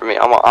didn't hear from me.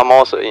 I'm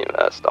also eating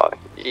that stock.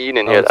 You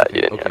didn't hear that. Okay,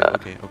 You didn't hear that.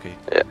 Okay.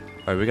 Yeah.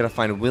 All right, we gotta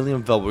find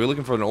William Velvet. We're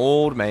looking for an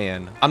old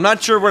man. I'm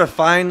not sure where to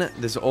find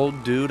this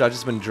old dude. I've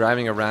just been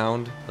driving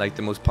around like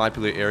the most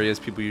popular areas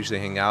people usually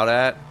hang out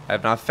at. I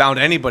have not found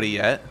anybody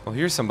yet. Oh,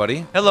 here's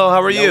somebody. Hello,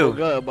 how are you?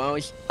 Good,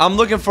 boys. I'm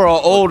looking for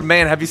an old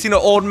man. Have you seen an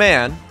old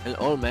man? An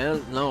old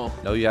man? No.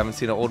 No, you haven't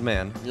seen an old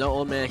man. No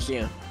old man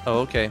here.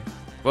 Oh, okay.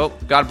 Well,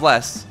 God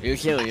bless. You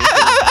too.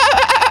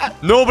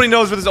 Nobody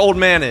knows where this old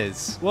man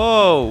is.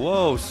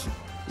 Whoa.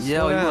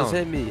 Yeah, you almost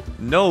hit me.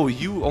 No,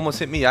 you almost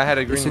hit me. I had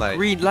a green light. It's a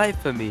green light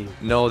for me.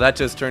 No, that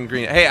just turned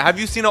green. Hey, have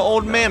you seen an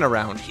old man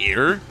around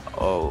here?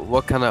 Oh,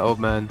 what kind of old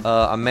man?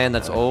 A man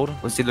that's old.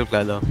 What's he look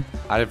like though?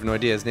 I have no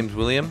idea. His name's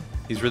William.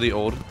 He's really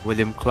old.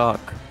 William Clark.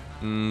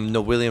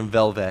 No, William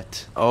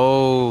Velvet.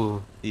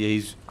 Oh.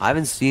 Yeah, I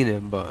haven't seen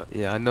him, but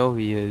yeah, I know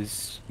he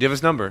is. Do you have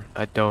his number?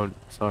 I don't.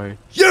 Sorry.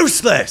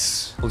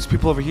 Useless! Well, there's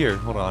people over here.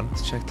 Hold on.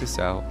 Let's check this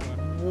out.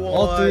 What?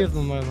 All three of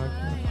them are like...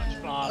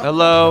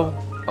 Hello?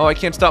 Oh, I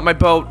can't stop my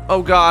boat.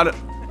 Oh, God.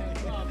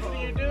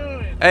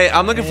 Hey,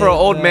 I'm looking for an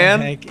old man.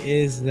 What the heck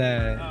is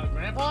that?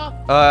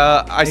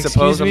 I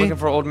suppose I'm looking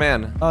for an old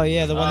man. Oh,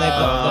 yeah, the one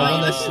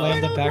that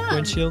slammed the back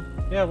windshield.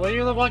 Yeah, what do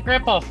you want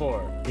Grandpa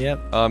for?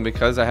 Yep.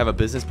 Because I have a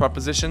business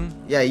proposition.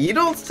 Yeah, you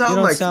don't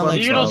sound like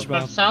SpongeBob. You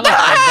don't sound like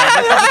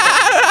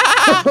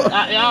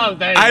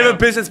SpongeBob. I have a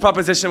business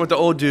proposition with the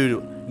old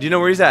dude. Do you know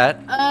where he's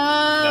at?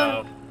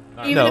 No.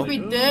 Even if we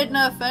did,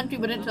 no offense, we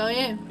wouldn't tell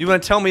you. You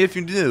want to tell me if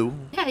you do?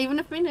 Yeah, even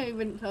if we knew, we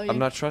wouldn't tell you. I'm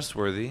not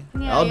trustworthy.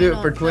 Yeah, I'll do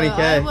it for 20K.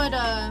 I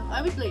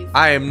would leave.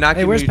 I am not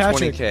giving you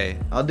Patrick?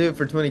 20K. I'll do it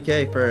for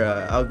 20K for,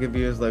 I'll give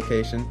you his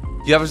location.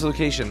 You have his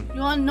location.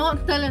 You are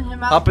not telling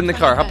him out. Hop in the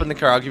car, hop in the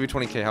car. I'll give you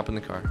 20K. Hop in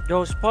the car.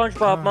 Yo,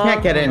 SpongeBob, I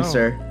can't get in,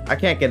 sir. I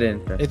can't get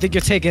in. I think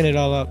you're taking it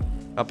all up.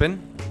 Up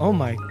in? Oh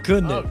my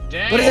goodness. Oh,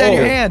 dang. What is that in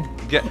your hand?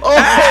 Get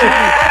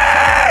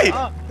Hey!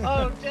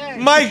 Oh,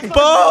 dang. My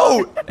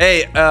boat!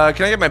 Hey, can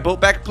I get my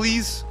boat back,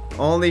 please?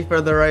 Only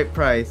for the right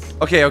price.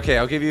 Okay.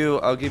 I'll give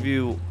you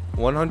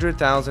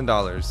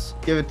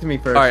 $100,000. Give it to me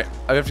first. All right,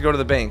 I have to go to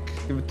the bank.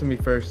 Give it to me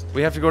first.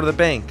 We have to go to the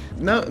bank.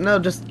 No,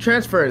 just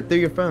transfer it through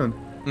your phone.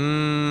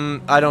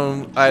 I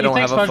don't have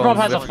a phone. SpongeBob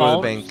has We a have to go to the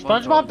phone? bank.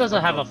 SpongeBob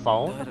doesn't have a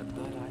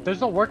phone.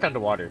 There's no work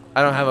underwater.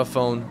 I don't have a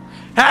phone.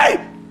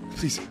 Hey!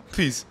 Please.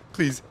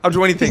 I'll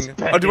do anything.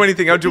 I'll do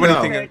anything.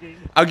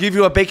 I'll give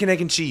you a bacon,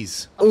 egg, and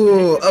cheese.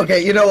 Ooh,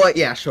 okay, you know what?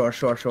 Yeah, sure.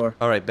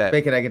 All right, bet.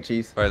 Bacon, egg, and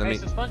cheese. All right, let me.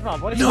 Hey, so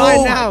SpongeBob, what is No.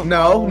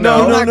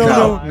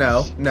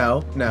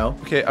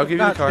 Okay, I'll give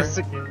you the car.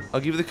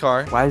 I'll give you the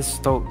car. Why is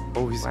Stoke?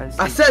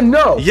 I said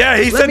no. Yeah,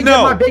 he said no. Let me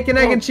get my bacon,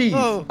 egg, and cheese.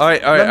 All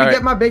right. Let me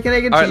get my bacon,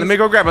 egg, and cheese. All right, let me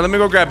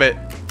go grab it.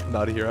 I'm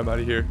out of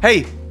here.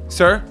 Hey,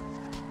 sir.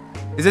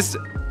 Is this,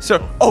 sir?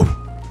 Oh,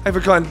 I have a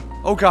gun.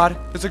 Oh God,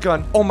 there's a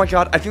gun. Oh my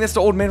God, I think that's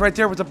the old man right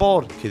there with the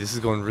bald. Okay, this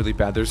is going really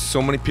bad. There's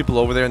so many people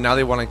over there, and now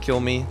they want to kill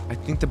me. I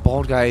think the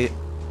bald guy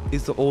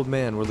is the old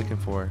man we're looking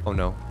for. Oh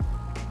no.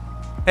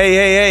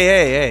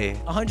 Hey.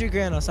 100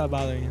 grand, I'll stop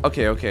bothering you.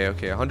 Okay.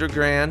 100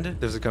 grand.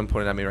 There's a gun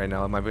pointed at me right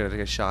now. Am I gonna take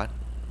a shot?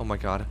 Oh my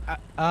God.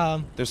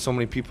 There's so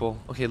many people.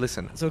 Okay,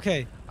 listen. It's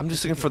okay. I'm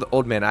just looking for the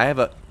old man. I have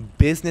a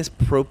business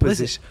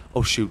proposition.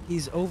 Oh shoot. He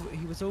was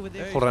over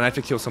there. Hold on, I have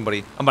to kill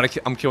somebody.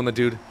 I'm killing the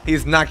dude.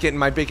 He's not getting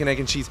my bacon, egg,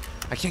 and cheese.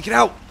 I can't get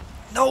out.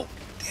 No,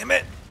 damn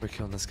it. We're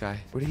killing this guy.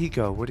 Where did he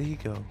go?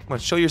 Come on,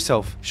 show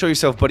yourself.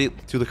 Buddy.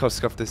 Dude, look how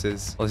scuffed this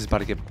is. Oh, this is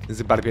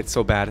about to get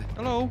so bad.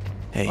 Hello.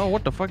 Hey. Oh,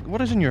 what the fuck?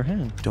 What is in your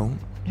hand? Don't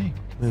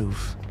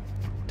move.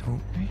 Don't.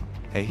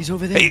 Hey. He's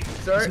over there. Hey.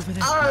 Sir? He's over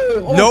there.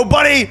 Oh.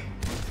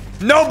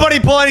 Nobody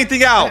pull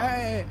anything out.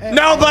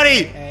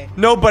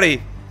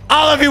 Nobody.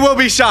 All of you will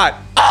be shot.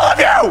 All of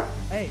you.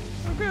 Hey.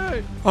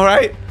 Okay. All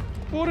right.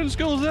 Warden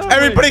skills out.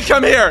 Everybody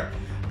come here.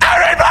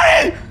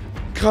 Everybody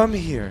come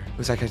here.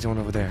 Who's that guy doing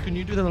over there? Can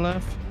you do the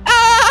left?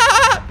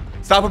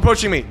 Stop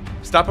approaching me. You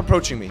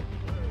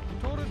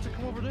told us to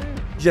come over there.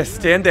 Yes,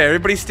 stand there.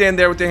 Everybody stand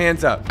there with their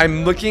hands up.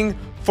 I'm looking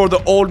for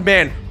the old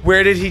man.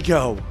 Where did he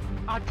go?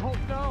 I don't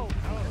know.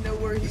 I know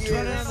where he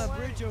is.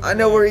 I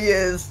know where he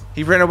is.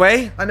 He ran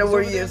away? I know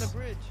where he is.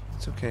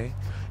 It's okay.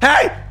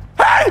 Hey!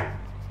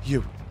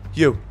 You.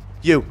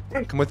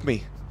 Come with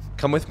me.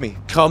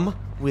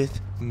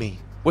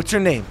 What's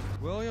your name?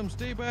 William,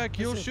 stay back.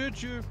 He'll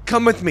shoot you.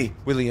 Come with me,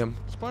 William.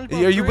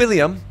 SpongeBob Are you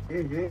William?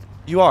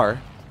 You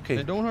are? Okay.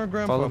 Hey, don't hurt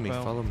Grandpa. Follow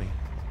me.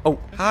 Oh,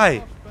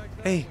 hi.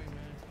 Hey.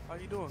 How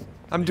you doing?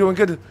 I'm doing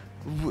good.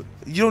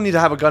 You don't need to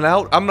have a gun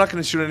out. I'm not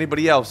going to shoot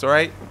anybody else, all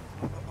right?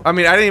 I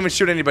mean, I didn't even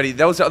shoot anybody.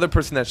 That was the other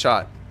person that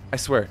shot. I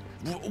swear.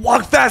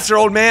 Walk faster,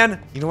 old man.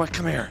 You know what?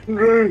 Come here.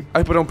 I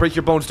hope I don't break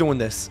your bones doing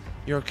this.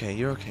 You're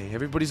okay.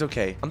 Everybody's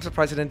okay. I'm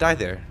surprised I didn't die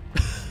there.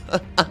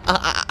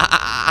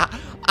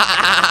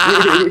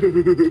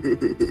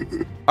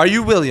 Are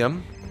you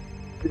William?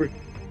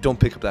 Don't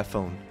pick up that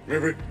phone.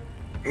 Maybe.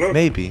 Hello?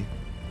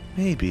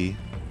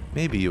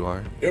 Maybe you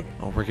are. Yep.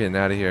 Oh, we're getting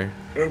out of here.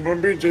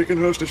 I'm being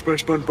taken hostage by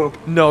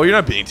SpongeBob. No, you're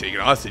not being taken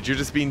hostage. You're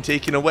just being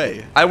taken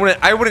away. I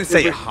wouldn't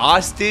say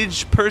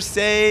hostage per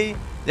se.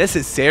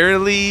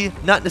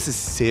 Not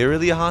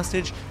necessarily a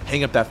hostage.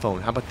 Hang up that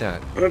phone. How about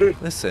that? I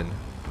did. Listen,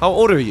 how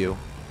old are you?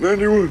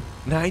 91.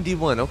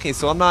 91. Okay,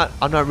 so I'm not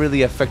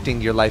really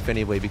affecting your life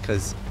anyway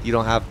because you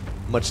don't have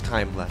much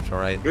time left. All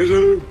right. Yes, I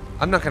do.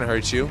 I'm not gonna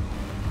hurt you.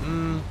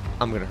 I'm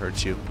gonna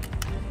hurt you.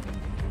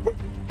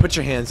 Put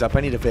your hands up.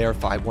 I need to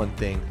verify one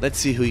thing. Let's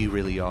see who you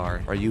really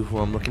are. Are you who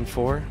I'm looking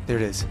for? There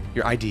it is.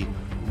 Your ID.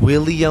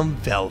 William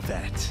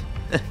Velvet.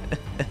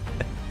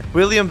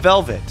 William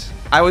Velvet.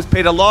 I was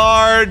paid a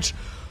large,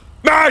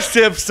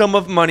 massive sum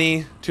of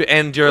money to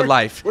end your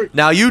life.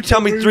 Now you tell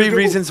me 3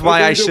 reasons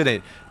why I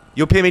shouldn't.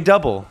 You'll pay me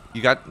double.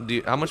 You got?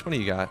 How much money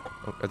you got?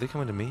 Oh, are they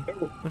coming to me?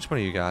 How much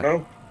money you got? No.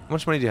 How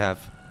much money do you have?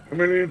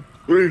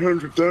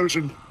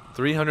 1,300,000.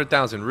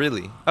 300,000.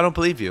 Really? I don't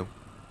believe you.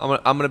 I'm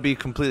gonna be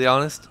completely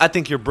honest. I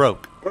think you're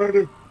broke.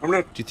 I'm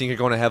not. Do you think you're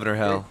going to heaven or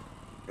hell?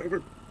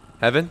 Heaven.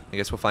 Heaven? I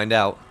guess we'll find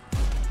out.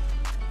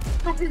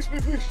 Oh, please,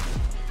 please, please.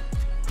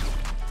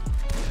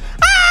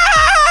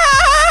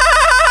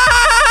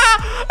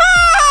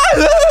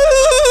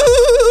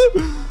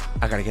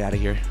 I gotta get out of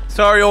here.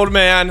 Sorry, old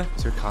man.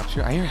 Is there cops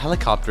here? I hear a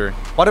helicopter.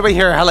 Why do I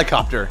hear a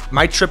helicopter? Am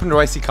I tripping or do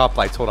I see cop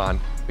lights? Hold on.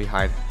 We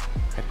hide.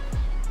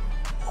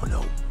 Oh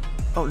no.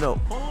 Oh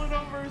no. Pull it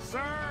over,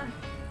 sir.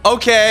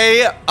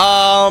 Okay,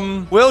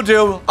 will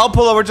do. I'll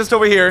pull over just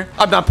over here.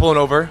 I'm not pulling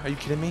over. Are you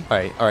kidding me? All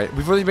right.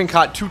 We've already been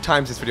caught 2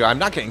 times this video. I'm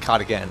not getting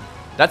caught again.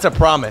 That's a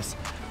promise.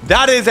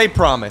 That is a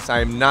promise. I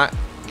am not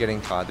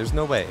getting caught. There's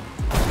no way.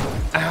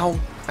 Ow,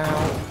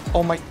 ow.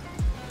 Oh my.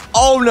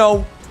 Oh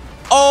no.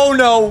 Oh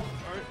no.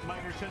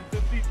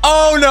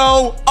 Oh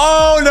no!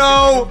 Oh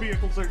no!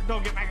 Vehicle, sir.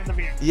 Don't get back in the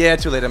vehicle. Yeah,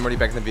 too late. I'm already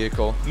back in the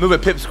vehicle. Move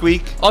it,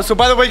 Pipsqueak. Also,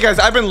 by the way, guys,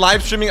 I've been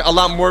live streaming a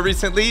lot more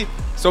recently,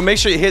 so make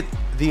sure you hit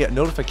the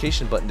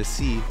notification button to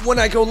see when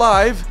I go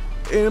live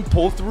and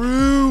pull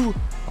through.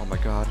 Oh my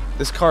god,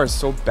 this car is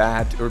so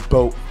bad. Or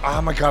boat.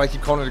 Oh my god, I keep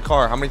calling it a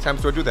car. How many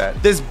times do I do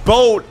that? This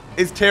boat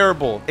is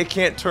terrible. It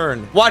can't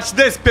turn. Watch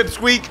this,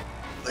 Pipsqueak.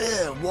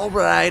 Wall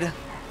ride.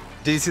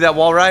 Did you see that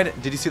wall ride?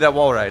 Did you see that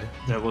wall ride?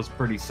 That was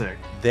pretty sick.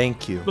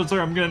 Thank you. But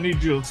sir, I'm gonna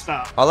need you to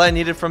stop. All I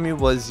needed from you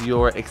was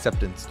your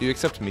acceptance. Do you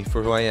accept me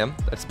for who I am?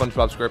 That's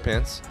SpongeBob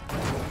SquarePants.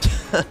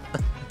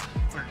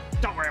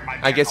 Don't worry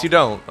about I guess you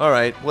don't. All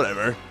right,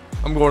 whatever.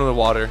 I'm going in the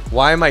water.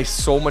 Why am I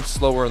so much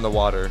slower in the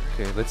water?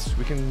 Okay, let's see if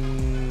we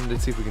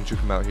can juke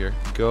him out here.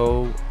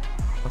 Go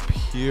up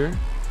here,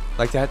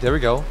 like that. There we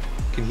go.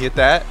 Can he hit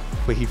that?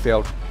 Wait, he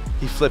failed.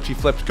 He flipped. He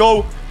flipped.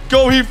 Go.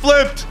 Go, he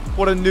flipped!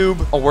 What a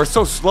noob. Oh, we're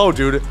so slow,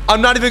 dude.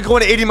 I'm not even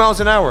going 80 miles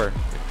an hour. Okay,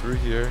 through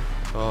here.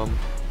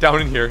 Down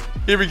in here.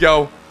 Here we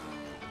go.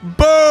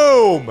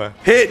 Boom!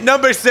 Hit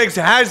number 6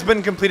 has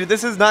been completed.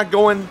 This is not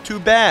going too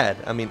bad.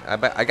 I mean,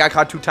 I got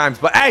caught 2 times,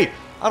 but hey,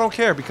 I don't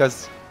care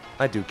because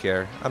I do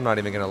care. I'm not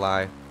even gonna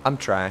lie. I'm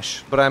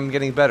trash, but I'm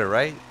getting better,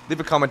 right? Leave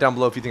a comment down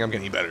below if you think I'm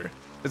getting better.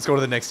 Let's go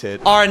to the next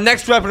hit. Our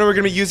next weapon we're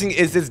gonna be using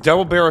is this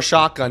double barrel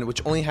shotgun,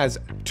 which only has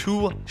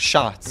 2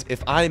 shots.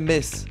 If I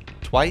miss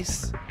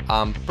twice,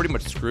 I'm pretty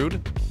much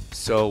screwed.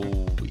 So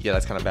yeah,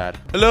 that's kind of bad.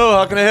 Hello,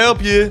 how can I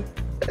help you?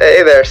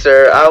 Hey there,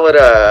 sir. I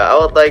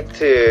would like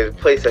to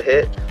place a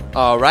hit.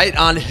 All right,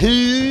 on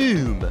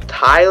whom?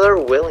 Tyler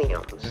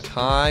Williams.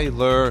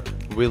 Tyler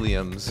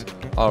Williams.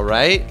 All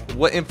right.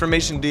 What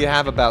information do you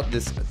have about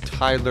this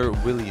Tyler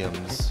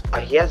Williams?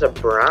 He has a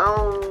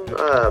brown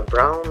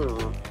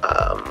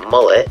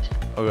mullet.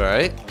 All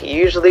right. He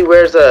usually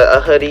wears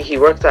a hoodie. He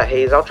works at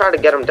Hayes. I'll try to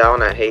get him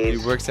down at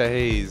Hayes. He works at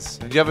Hayes.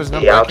 Do you have his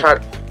number? Yeah, I'll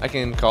try. I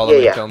can call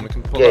him and tell him we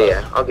can pull up.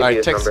 Yeah. I'll give you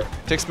his number.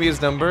 Text me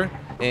his number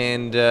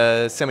and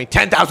send me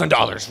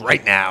 $10,000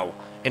 right now,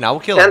 and I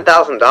will kill him.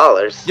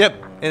 $10,000. Yep.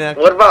 And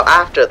what about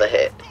after the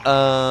hit?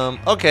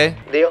 Okay.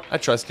 Deal. I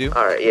trust you.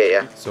 All right.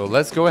 Yeah. So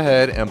let's go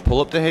ahead and pull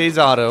up to Hayes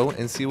Auto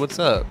and see what's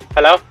up.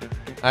 Hello?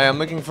 Hi, I'm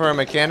looking for a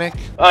mechanic.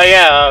 Oh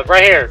yeah,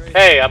 right here.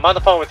 Hey, I'm on the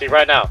phone with you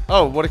right now.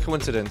 Oh, what a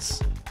coincidence.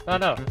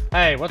 No.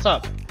 Hey, what's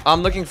up?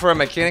 I'm looking for a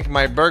mechanic.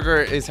 My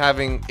burger is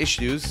having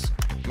issues.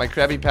 My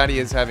Krabby Patty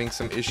is having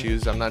some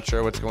issues. I'm not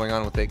sure what's going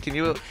on with it. Can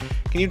you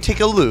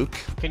take a look?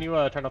 Can you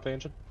turn off the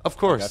engine? Of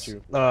course. I got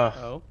you.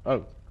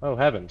 Oh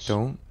heavens.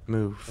 Don't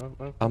move.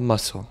 A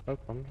muscle.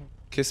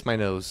 Kiss my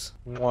nose.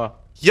 Mwah.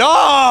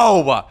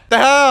 Yo! The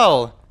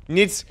hell?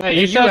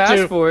 Hey, you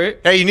asked for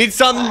it. Hey, you need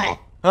something?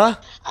 Huh?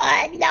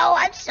 No,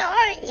 I'm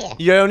sorry.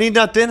 You don't need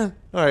nothing?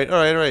 All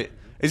right.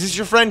 Is this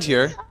your friend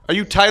here? Are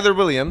you Tyler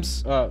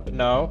Williams?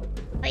 No.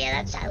 Oh yeah,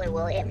 that's Tyler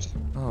Williams.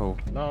 Oh.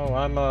 No,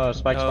 I'm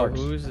Spike Sparks.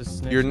 Who's the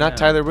snitch? You're not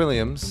Tyler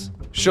Williams.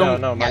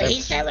 No,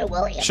 he's Tyler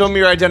Williams. Show me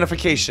your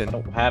identification. I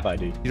don't have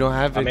ID. You don't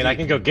have ID? I mean, I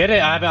can go get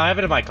it. I have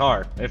it in my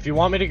car. If you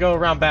want me to go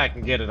around back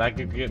and get it, I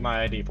can get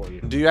my ID for you.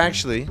 Do you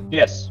actually?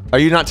 Yes. Are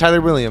you not Tyler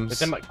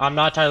Williams? I'm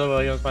not Tyler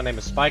Williams. My name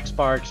is Spike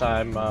Sparks.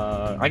 I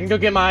can go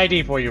get my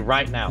ID for you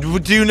right now.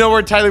 Do you know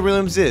where Tyler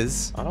Williams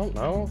is? I don't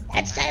know.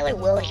 That's Tyler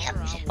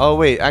Williams. Oh,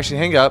 wait. Actually,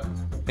 hang up.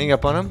 Hang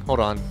up on him. Hold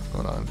on.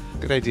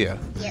 Good idea.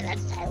 Yeah,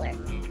 that's Tyler.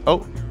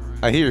 Oh,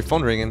 I hear your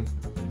phone ringing.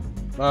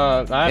 I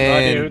have no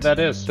idea who that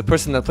is. The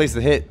person that placed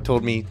the hit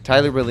told me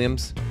Tyler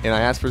Williams, and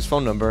I asked for his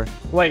phone number.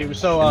 Wait,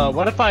 so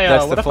what if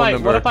I what if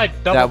I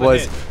double that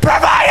was hit?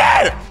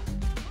 provided?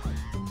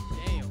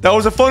 That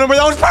was a phone number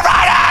that was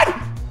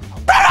provided.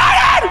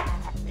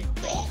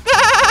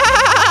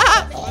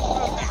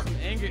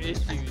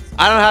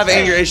 I don't have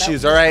anger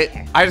issues, all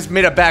right? I just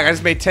made a bag. I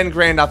just made 10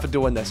 grand off of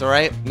doing this, all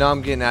right? Now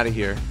I'm getting out of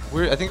here.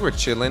 I think we're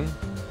chilling.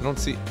 I don't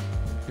see.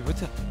 What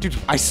the? Dude,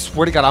 I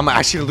swear to God, I'm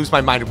actually gonna lose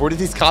my mind. Where do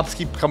these cops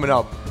keep coming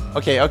up?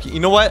 Okay,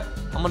 you know what?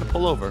 I'm gonna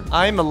pull over.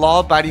 I'm a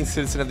law-abiding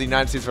citizen of the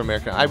United States of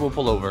America. I will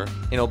pull over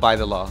and obey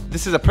the law.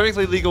 This is a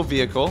perfectly legal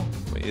vehicle.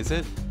 Wait, is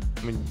it?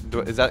 I mean,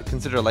 is that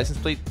considered a license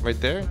plate right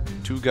there?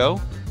 To go?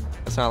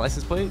 That's not a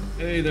license plate?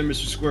 Hey there,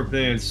 Mr.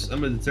 SquarePants.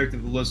 I'm a detective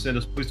of the Los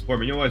Santos Police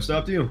Department. You know why I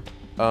stopped you?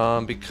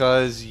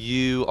 Because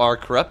you are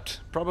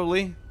corrupt,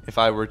 probably, if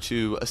I were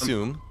to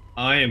assume.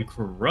 I am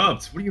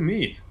corrupt? What do you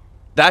mean?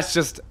 That's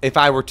just if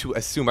I were to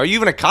assume. Are you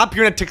even a cop?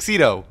 You're in a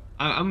tuxedo.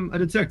 I'm a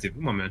detective.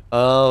 Come on, man.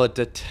 Oh, a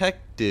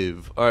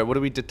detective. All right, what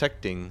are we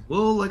detecting?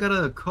 Well, I got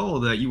a call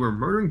that you were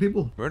murdering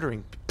people.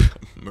 Murdering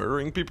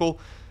people?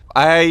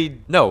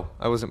 No,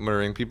 I wasn't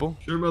murdering people.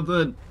 Sure about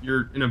that?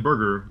 You're in a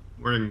burger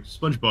wearing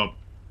Spongebob.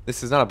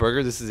 This is not a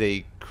burger. This is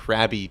a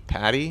Krabby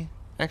Patty,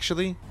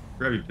 actually.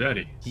 Krabby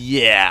Patty?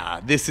 Yeah,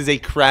 this is a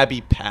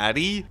Krabby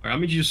Patty. Alright, I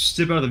need you to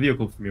step out of the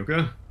vehicle for me,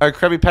 okay? Are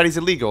Krabby Patties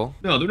illegal?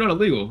 No, they're not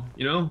illegal,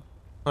 you know?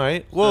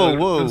 Alright, whoa.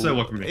 Don't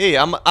sidewalk for me. Hey,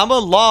 I'm a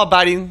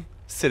law-abiding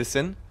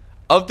citizen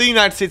of the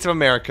United States of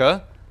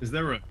America. Is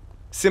that right?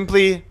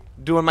 Simply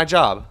doing my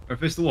job. Alright,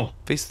 face the wall.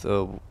 Face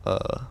the,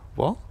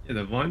 wall? Yeah,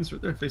 the vine's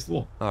right there. Face the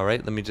wall.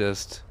 Alright, let me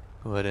just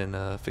go ahead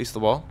and, face the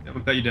wall. Yeah, I'm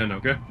gonna pat you down now,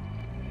 okay?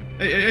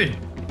 Hey,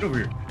 get over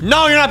here.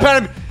 No, you're not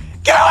patting me!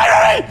 Get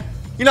away from me!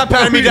 You're not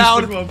patting me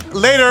down!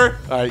 Later!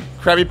 Alright,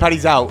 Krabby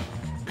Patty's out.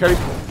 Krabby...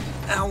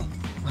 Ow.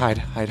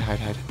 Hide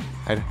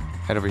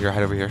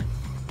over here.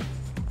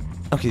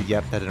 Okay,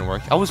 yep, that didn't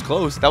work. That was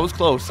close. I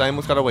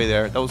almost got away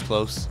there. That was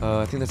close.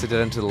 I think that's a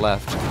dead end to the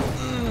left.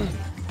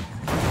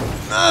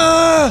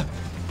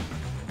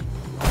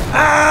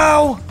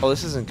 Ow! Oh,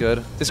 this isn't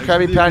good. This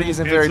Krabby Patty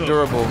isn't very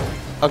durable.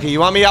 Okay, you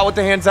want me out with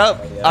the hands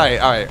up?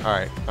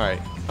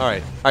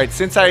 Alright,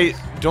 since I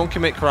don't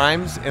commit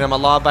crimes and I'm a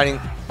law-abiding...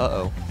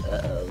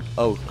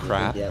 Oh,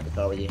 crap. Yeah, the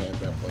car with your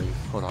hands up, please.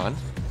 Hold on.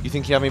 You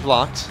think you have me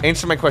blocked?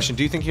 Answer my question.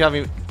 Do you think you have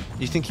me...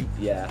 You think you...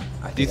 Yeah.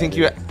 Do you think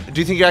you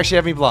actually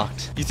have me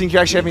blocked? You think you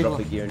actually have me blocked?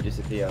 Drop the gear and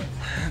disappear.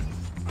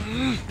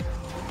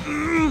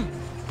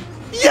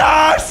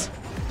 Yes!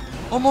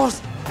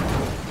 Almost.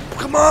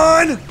 Come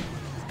on!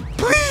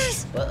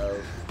 Please!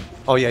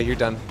 Oh yeah, you're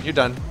done.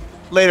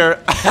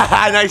 Later.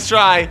 Nice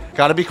try.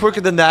 Gotta be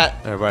quicker than that.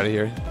 Alright, we're out of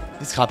here.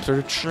 These cops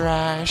are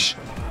trash.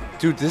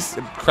 Dude, this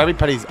Krabby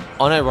Patty is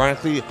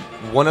unironically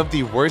one of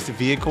the worst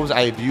vehicles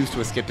I have used to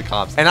escape the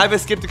cops. And I've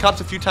escaped the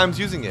cops a few times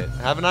using it,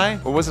 haven't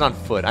I? Or was it on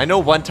foot? I know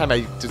one time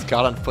I just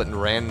got on foot and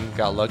ran and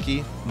got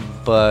lucky.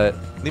 But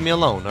leave me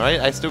alone, alright?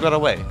 I still got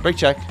away. Brake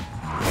check.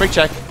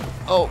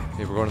 Oh,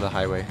 okay, we're going to the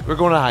highway. We'll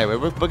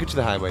get to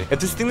the highway. If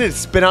this thing didn't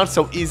spin out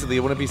so easily, it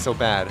wouldn't be so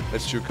bad.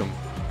 Let's juke him.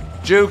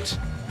 Juked!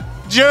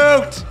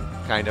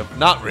 Kind of.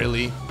 Not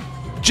really.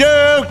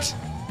 Juked!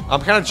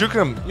 I'm kind of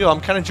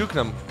juking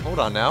him. Hold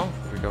on now.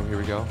 Here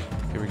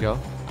we go.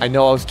 I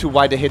know I was too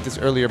wide to hit this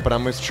earlier, but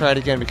I'm going to try it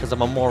again because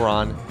I'm a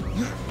moron.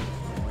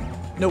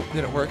 Nope,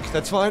 didn't work.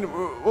 That's fine.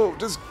 Whoa,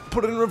 just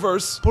put it in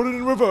reverse.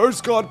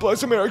 God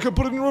bless America.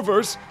 Put it in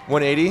reverse.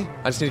 180.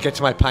 I just need to get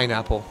to my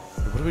pineapple.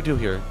 What do we do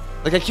here?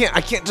 Like, I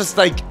can't just,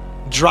 like,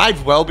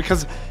 drive well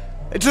because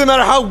it doesn't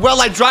matter how well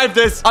I drive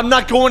this. I'm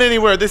not going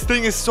anywhere. This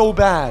thing is so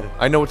bad.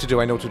 I know what to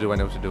do. Everybody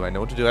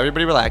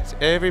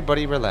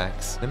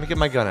relax. Let me get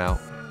my gun out.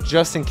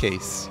 Just in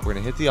case. We're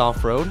gonna hit the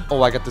off-road.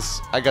 Oh, I got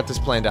this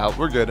planned out.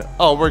 We're good.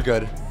 Oh, we're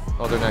good.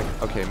 Oh, they're not.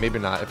 Okay, maybe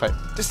not.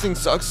 This thing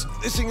sucks.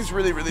 This thing is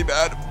really, really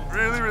bad.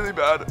 Really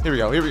bad. Here we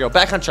go.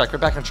 Back on track. We're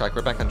back on track.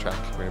 We're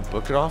gonna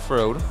book it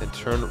off-road and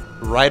turn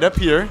right up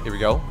here. Here we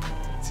go.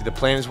 See, the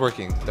plan is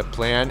working.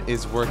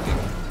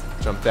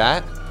 Jump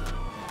that.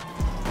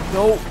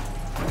 No.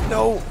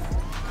 All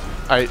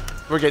right,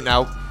 we're getting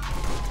out.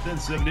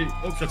 1070.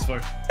 Oh, shots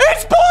fired.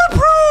 It's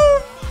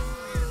bulletproof!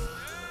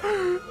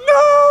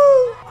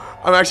 No!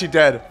 I'm actually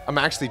dead,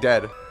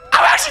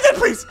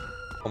 please!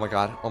 Oh my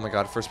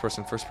god, first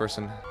person.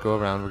 Go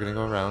around, we're gonna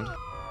go around.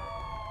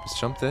 Just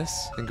jump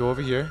this, and go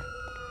over here.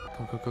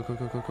 Go.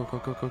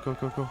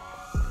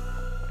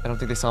 I don't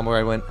think they saw where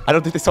I went.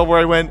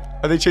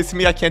 Are they chasing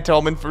me? I can't tell,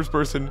 I'm in first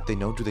person. Do they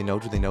know?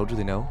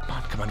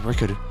 Come on, we're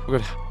good.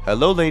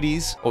 Hello,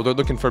 ladies. Oh, they're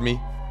looking for me.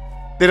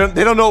 They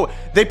don't know.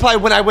 They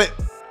probably, when I went,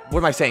 what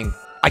am I saying?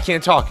 I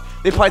can't talk.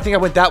 They probably think I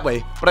went that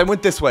way, but I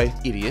went this way.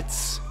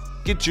 Idiots.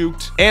 Get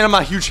juked. And I'm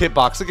a huge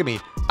hitbox. Look at me.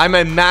 I'm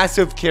a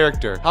massive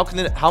character. How can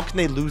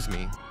they lose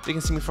me? They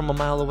can see me from a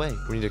mile away.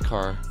 We need a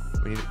car.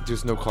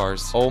 There's no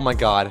cars. Oh my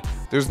god.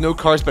 There's no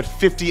cars, but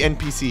 50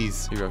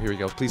 NPCs. Here we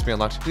go. Please be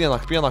unlocked. Be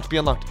unlocked.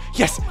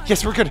 Yes,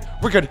 we're good.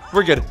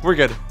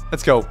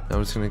 Let's go. Now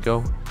I'm just gonna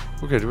go.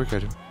 We're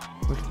good.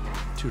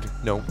 Dude,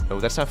 no,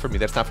 that's not for me.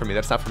 No,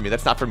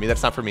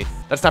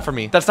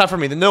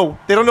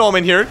 they don't know I'm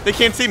in here. They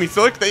can't see me.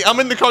 So look, I'm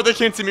in the car. They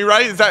can't see me,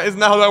 right? Isn't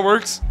that how that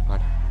works?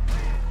 God.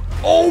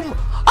 Oh,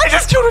 I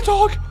just killed a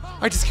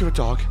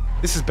dog.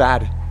 This is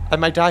bad. I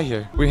might die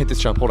here. We're gonna hit this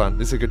jump. Hold on.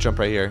 This is a good jump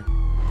right here.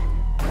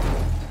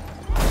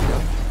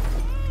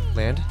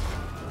 Land.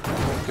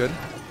 Good.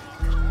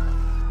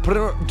 Put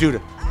it, dude.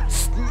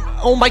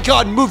 Oh my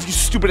god, move, you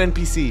stupid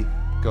NPC.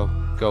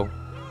 Go.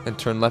 And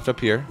turn left up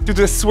here. Dude,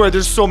 I swear,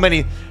 there's so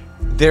many.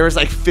 There's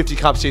like 50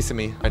 cops chasing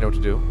me. I know what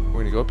to do. We're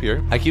gonna go up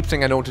here. I keep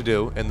saying I know what to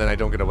do, and then I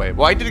don't get away.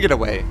 Well, I did get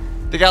away.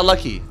 They got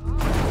lucky.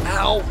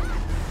 Ow.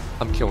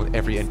 I'm killing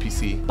every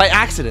NPC. By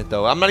accident,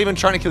 though. I'm not even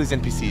trying to kill these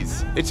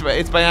NPCs.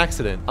 It's by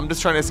accident. I'm just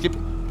trying to escape.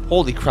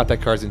 Holy crap,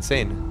 that car's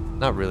insane.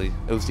 Not really.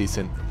 It was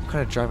decent. I'm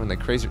kind of driving like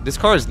crazy. This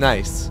car is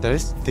nice.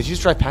 Did you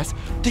just drive past?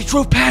 They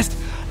drove past.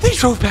 They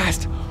drove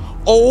past.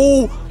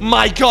 Oh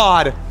my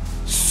God.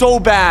 So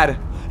bad.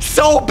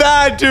 So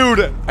bad,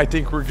 dude. I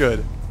think we're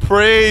good.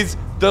 Praise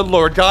the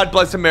Lord. God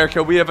bless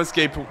America. We have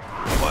escaped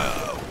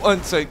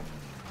once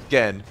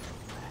again.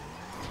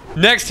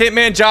 Next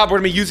Hitman job, we're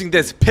gonna be using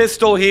this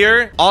pistol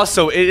here.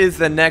 Also, it is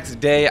the next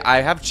day. I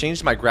have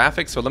changed my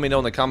graphics, so let me know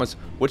in the comments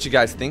what you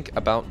guys think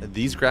about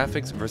these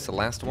graphics versus the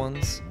last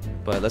ones.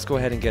 But let's go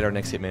ahead and get our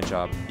next Hitman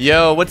job.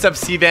 Yo, what's up,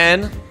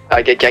 C-Van?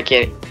 I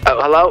can't. Oh,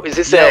 hello? Is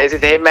this is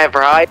it the Hitman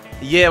for hire?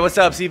 Yeah, what's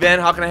up, C-Van?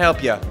 How can I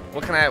help you?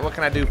 What can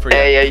I do for you?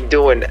 Hey, how you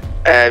doing,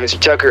 Mr.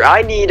 Tucker?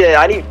 I need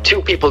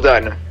 2 people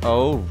done.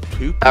 Oh,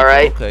 2 people. All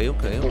right.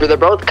 Okay. They're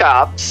both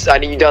cops. I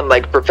need you done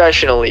like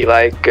professionally,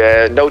 like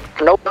no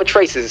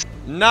traces.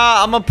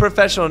 Nah, I'm a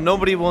professional.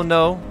 Nobody will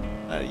know.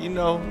 You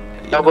know.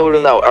 Nobody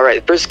will know. All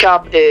right. First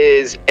cop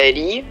is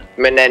Eddie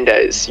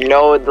Menendez. You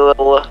know the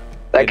little.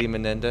 Eddie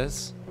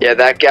Menendez. Yeah,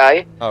 that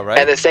guy. All right.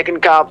 And the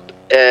second cop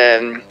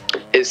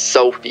is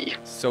Sophie.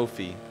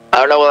 Sophie. I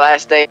don't know her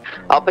last name.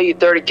 I'll pay you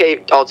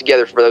 30K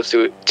altogether for those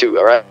two.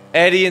 All right.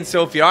 Eddie and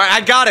Sophie. All right,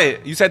 I got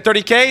it. You said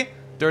 30K?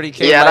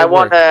 30K. Yeah, and I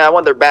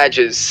want their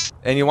badges.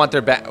 And you want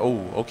their badge? Oh,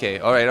 okay.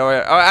 All right.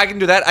 I can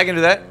do that.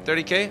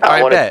 30K. All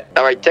right, bet.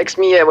 All right, text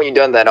me when you're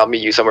done. Then I'll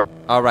meet you somewhere.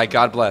 All right.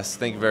 God bless.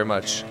 Thank you very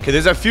much. Okay,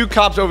 there's a few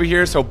cops over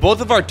here. So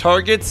both of our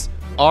targets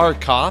are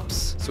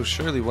cops. So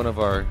surely one of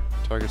our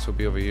targets will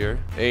be over here.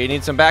 Hey, you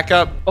need some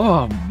backup?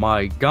 Oh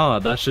my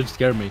God, that should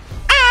scare me.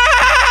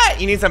 Ah!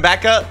 You need some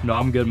backup? No,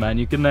 I'm good, man.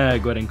 You can go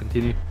ahead and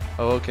continue.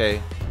 Oh,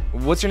 okay.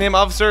 What's your name,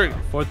 officer?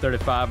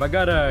 435. I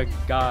got a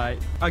guy.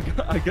 I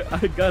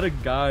got a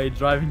guy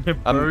driving a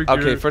burger.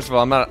 Okay, first of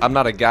all, I'm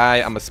not a guy.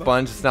 I'm a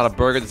sponge. It's not a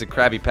burger. It's a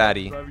Krabby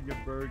Patty.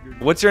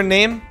 What's your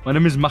name? My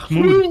name is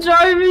Mahmoud. Keep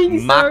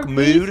driving.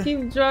 Mahmoud.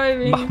 Keep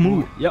driving.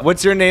 Mahmoud. Yep.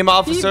 What's your name,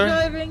 officer? Keep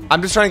driving.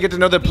 I'm just trying to get to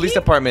know the police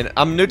department.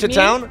 I'm new to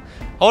town.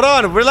 Hold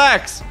on,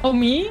 relax. Oh,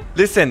 me?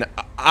 Listen,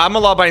 I'm a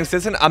law-abiding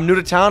citizen. I'm new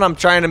to town. I'm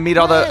trying to meet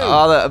all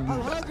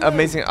the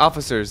amazing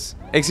officers.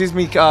 Excuse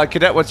me,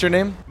 cadet, what's your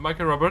name?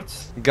 Michael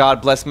Roberts.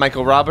 God bless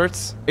Michael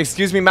Roberts.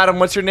 Excuse me, madam,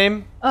 what's your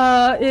name?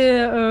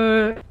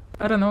 I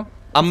don't know.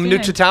 I'm new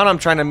to town. I'm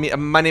trying to meet.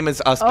 My name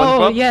is Spongebob.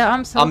 Oh, yeah,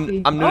 I'm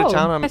Sophie. I'm new to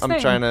town. I'm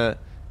trying to,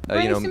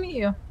 nice to meet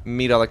you.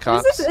 Meet all the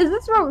cops. Is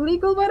this route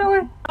legal, by the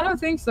way? I don't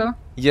think so.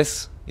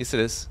 Yes, it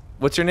is.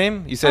 What's your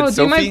name? You said Sophie?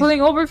 Do you mind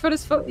pulling over for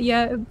this?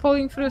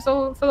 Pulling for this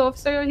fellow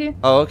officer right here.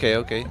 Oh, okay.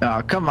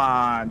 Oh, come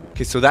on.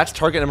 Okay, so that's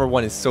target number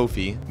 1 is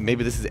Sophie.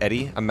 Maybe this is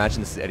Eddie.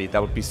 Imagine this is Eddie.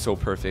 That would be so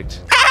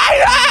perfect.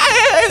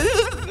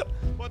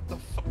 What the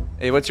fuck?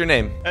 Hey, what's your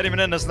name? Eddie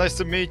Menendez, nice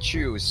to meet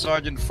you.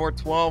 Sergeant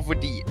 412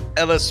 with the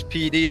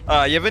LSPD.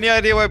 You have any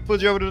idea why I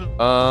pulled you over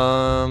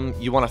to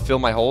you want to fill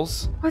my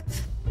holes?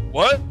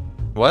 What?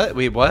 What?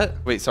 Wait, what?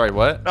 Wait, sorry,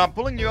 what? No, I'm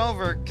pulling you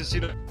over because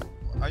you don't...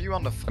 Are you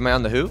on the... Am I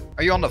on the who?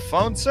 Are you on the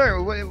phone,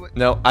 sir? Wait.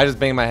 No, I just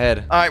banged my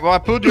head. Alright, well, I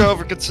pulled you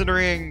over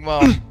considering,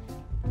 well...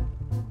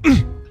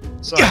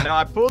 Sorry, no,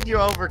 I pulled you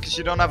over because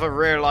you don't have a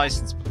rear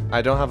license.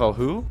 I don't have a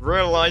who?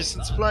 Rear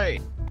license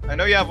plate. I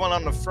know you have one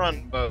on the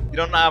front, but you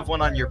don't have one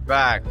on your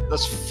back.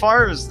 As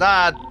far as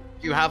that,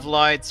 you have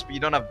lights, but you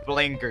don't have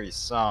blinkers,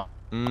 so...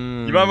 You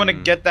might want to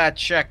get that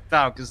checked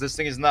out, because this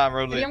thing is not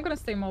really... Yeah, I'm gonna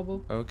stay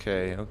mobile.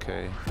 Okay.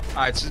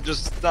 Alright, so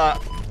just,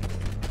 Boogie,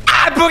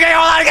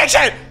 hold on, get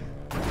shit!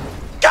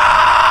 Go!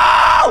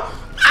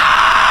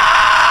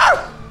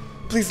 Ah!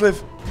 Please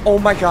live. Oh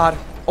my god,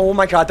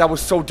 that was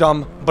so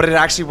dumb, but it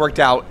actually worked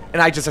out,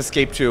 and I just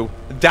escaped too.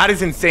 That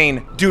is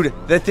insane. Dude,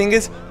 the thing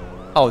is...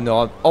 Oh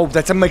no,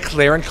 that's a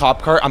McLaren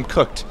cop car. I'm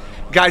cooked.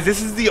 Guys,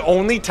 this is the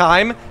only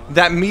time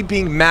that me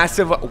being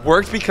massive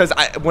works because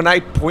when I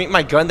point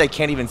my gun, they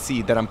can't even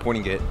see that I'm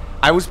pointing it.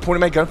 I was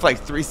pointing my gun for like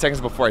 3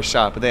 seconds before I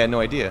shot, but they had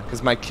no idea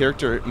because my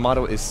character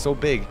model is so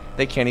big,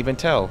 they can't even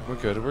tell. We're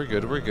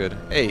good.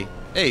 Hey.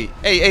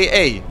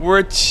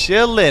 We're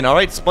chilling. All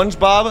right,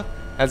 SpongeBob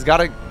has got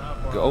to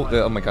go.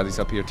 Oh my god, he's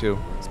up here too.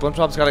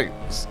 SpongeBob's got it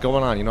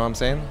going on, you know what I'm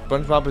saying?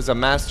 SpongeBob is a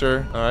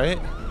master, all right,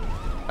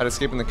 at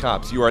escaping the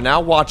cops. You are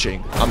now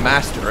watching a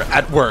master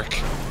at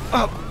work.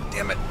 Oh,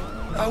 damn it.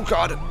 Oh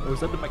god.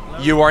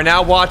 You are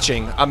now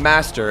watching a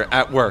master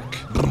at work.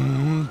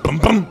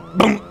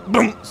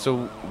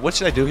 So what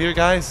should I do here,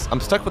 guys?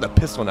 I'm stuck with a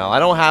pistol now. I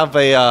don't have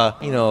a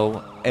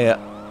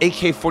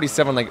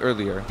AK-47 like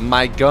earlier.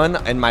 My gun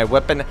and my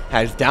weapon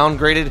has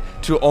downgraded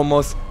to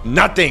almost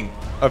nothing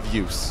of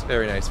use.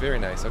 Very nice.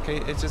 Okay,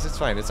 it's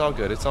fine. It's all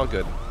good.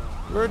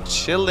 We're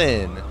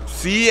chilling.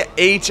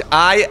 C-H-I-L-L-I-N-G.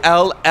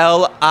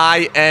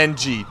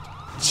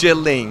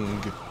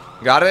 Chilling.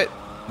 Got it?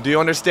 Do you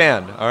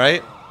understand? All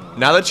right.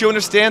 Now that you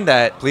understand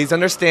that, please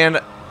understand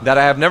that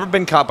I have never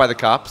been caught by the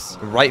cops.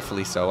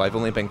 Rightfully so. I've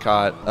only been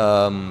caught,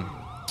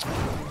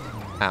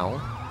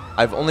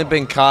 I've only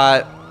been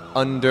caught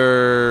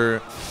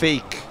under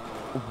fake.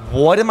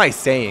 What am I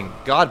saying?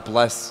 God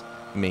bless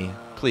me.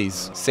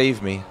 Please,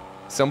 save me.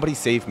 Somebody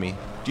save me.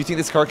 Do you think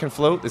this car can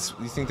float? You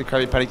think the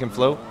Krabby Patty can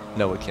float?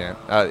 No, it can't.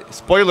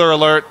 Spoiler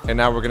alert. And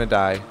now we're gonna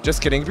die.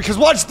 Just kidding. Because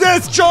watch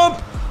this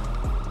jump.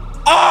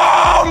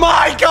 Oh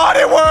my God,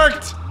 it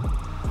worked.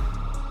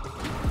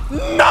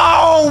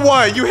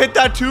 No, you hit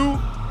that too?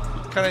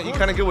 You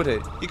kind of good with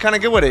it. You kind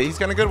of good with it. He's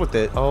kind of good with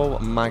it. Oh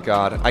my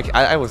God.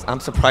 I'm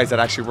surprised that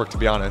actually worked, to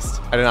be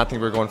honest. I did not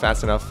think we were going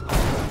fast enough.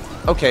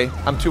 Okay,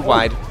 I'm too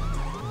wide.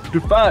 Too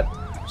fat.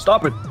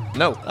 Stop it.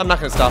 No, I'm not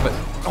gonna stop it.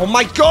 Oh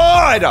my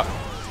God!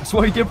 That's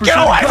what you get for Get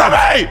away from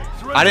cops.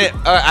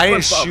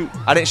 me!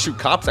 I didn't shoot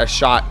cops. I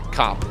shot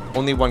cop.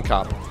 Only one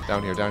cop.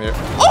 Down here, down here.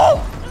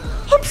 Oh!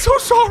 I'm so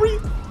sorry.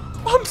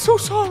 I'm so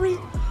sorry.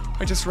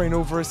 I just ran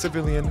over a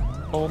civilian.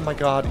 Oh my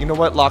God. You know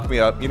what? Lock me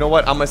up. You know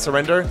what? I'm gonna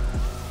surrender.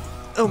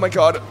 Oh my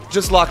God.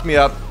 Just lock me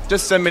up.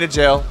 Just send me to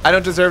jail. I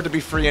don't deserve to be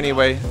free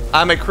anyway.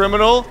 I'm a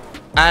criminal.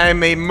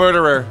 I'm a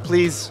murderer.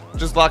 Please,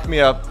 just lock me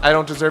up. I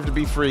don't deserve to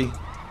be free.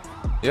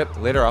 Yep,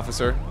 later,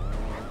 officer.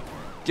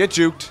 Get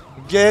juked.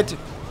 Get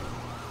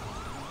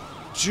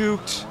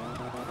juked.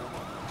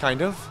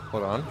 Kind of.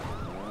 Hold on.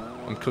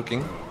 I'm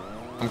cooking.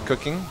 I'm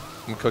cooking.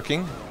 I'm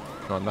cooking.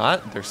 No, I'm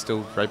not. They're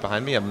still right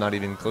behind me. I'm not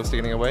even close to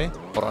getting away.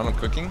 Hold on, I'm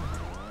cooking.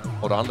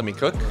 Hold on, let me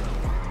cook.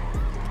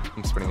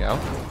 I'm sprinting out.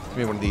 Give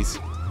me one of these.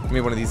 Give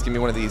me one of these. Give me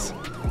one of these.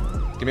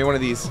 Give me one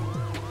of these.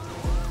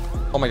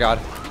 Oh my God.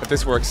 If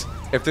this works.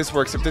 If this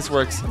works. If this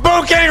works.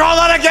 Booking! Hold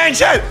on, again,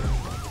 shit!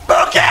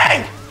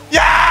 Booking!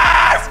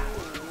 Yes!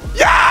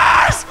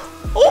 Yes!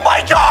 Oh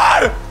my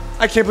God!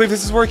 I can't believe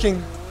this is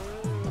working.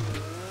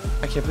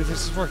 I can't believe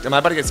this has worked. Am I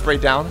about to get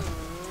sprayed down?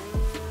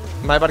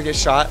 Am I about to get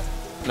shot?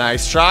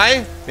 Nice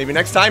try. Maybe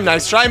next time.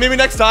 Nice try. Maybe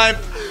next time.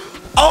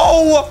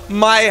 Oh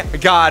my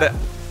God.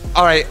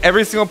 All right.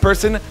 Every single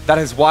person that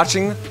is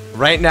watching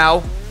right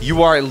now,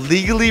 you are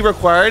legally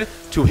required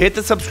to hit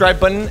the subscribe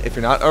button if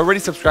you're not already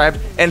subscribed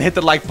and hit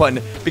the like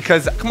button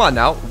because come on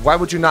now. Why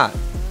would you not?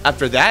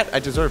 After that, I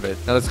deserve it.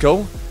 Now let's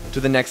go to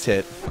the next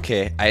hit.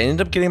 Okay, I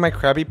ended up getting my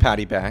Krabby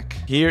Patty back.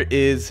 Here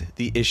is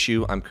the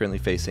issue I'm currently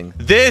facing.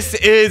 This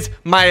is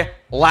my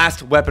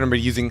last weapon. I'm gonna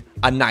be using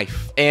a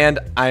knife. And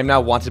I am now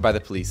wanted by the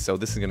police, so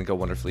this is gonna go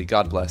wonderfully.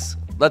 God bless.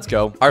 Let's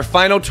go. Our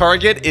final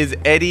target is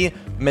Eddie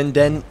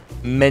Menendez.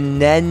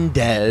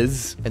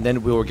 And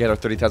then we will get our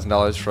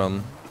 $30,000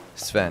 from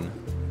Sven.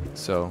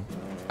 So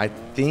I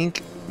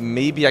think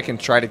maybe I can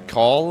try to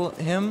call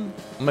him.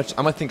 I'm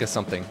gonna think of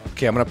something.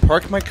 Okay, I'm gonna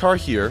park my car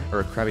here, or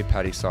a Krabby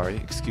Patty, sorry,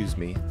 excuse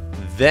me.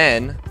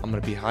 Then I'm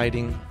gonna be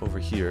hiding over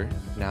here.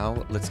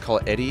 Now let's call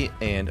Eddie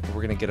and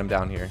we're gonna get him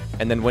down here.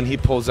 And then when he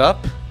pulls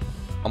up,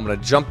 I'm gonna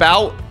jump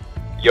out.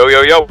 Yo,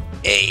 yo, yo.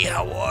 Hey,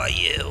 how are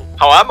you?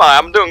 How am I?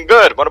 I'm doing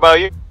good. What about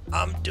you?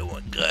 I'm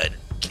doing good.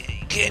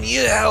 Can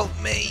you help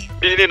me?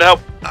 You need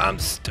help? I'm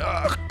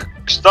stuck.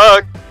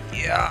 Stuck?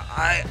 Yeah,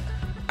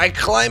 I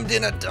climbed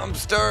in a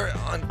dumpster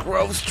on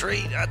Grove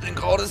Street at the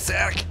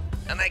cul-de-sac,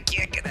 and I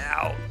can't get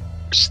out.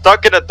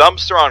 Stuck in a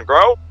dumpster on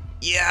Grove?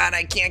 Yeah, and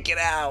I can't get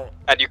out.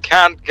 And you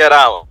can't get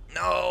out?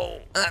 No,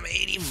 I'm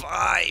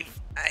 85.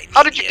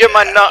 How did you get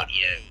my nut?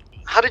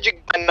 How did you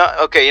get my nut?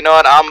 Okay, you know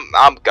what?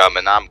 I'm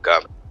coming. I'm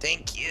coming.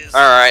 Thank you.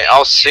 All right,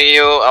 I'll see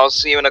you. I'll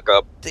see you in a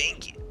cup.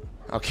 Thank you.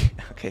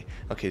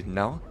 Okay,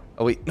 now.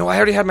 Oh wait, no, I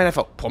already had my knife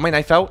out. Pull my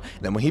knife out,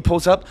 and then when he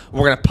pulls up,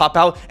 we're gonna pop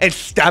out and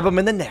stab him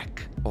in the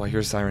neck. Oh, I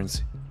hear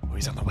sirens. Oh,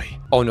 he's on the way.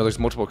 Oh no, there's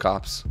multiple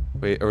cops.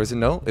 Wait, or is it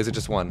no? Is it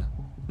just one?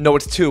 No,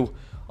 it's two.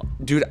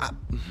 Dude,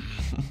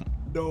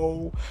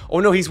 no. Oh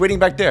no, he's waiting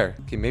back there.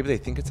 Okay, maybe they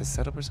think it's a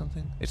setup or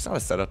something. It's not a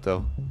setup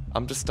though.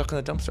 I'm just stuck in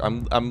the dumpster.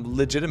 I'm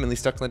legitimately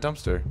stuck in the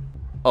dumpster.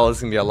 Oh, this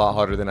is gonna be a lot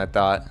harder than I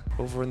thought.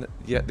 Over in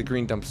the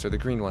green dumpster, the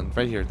green one,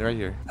 right here, right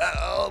here.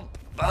 Oh,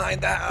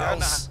 behind the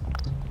house.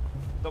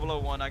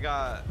 001,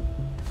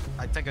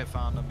 I think I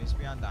found him. He's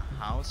behind the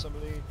house, I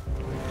believe.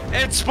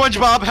 It's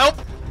Spongebob, help!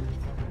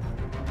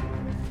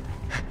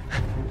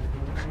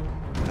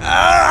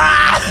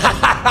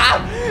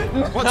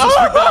 What's this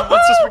rig down?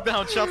 What's this rig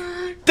down, Chuck?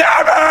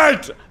 Damn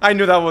it! I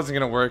knew that wasn't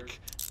gonna work.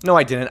 No,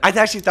 I didn't. I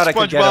actually thought I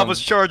could get him. Spongebob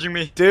was charging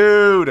me.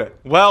 Dude.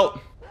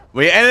 Well,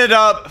 we ended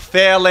up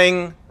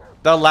failing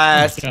the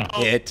last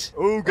hit.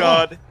 Oh,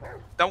 God.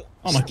 Don't.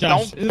 Oh my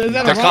gosh. Is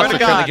that The a cops are Rottweiler?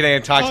 currently getting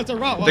attacked. Oh, it's a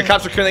Rottweiler. The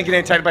cops are currently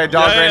getting attacked by a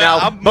dog right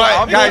now.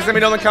 But guys, let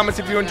me know in the comments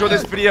if you enjoyed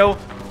this video.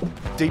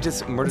 They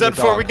just murdered the dog.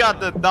 Then before we got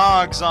the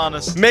dogs on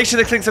us. Make sure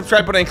to click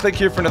subscribe button and click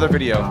here for another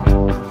video.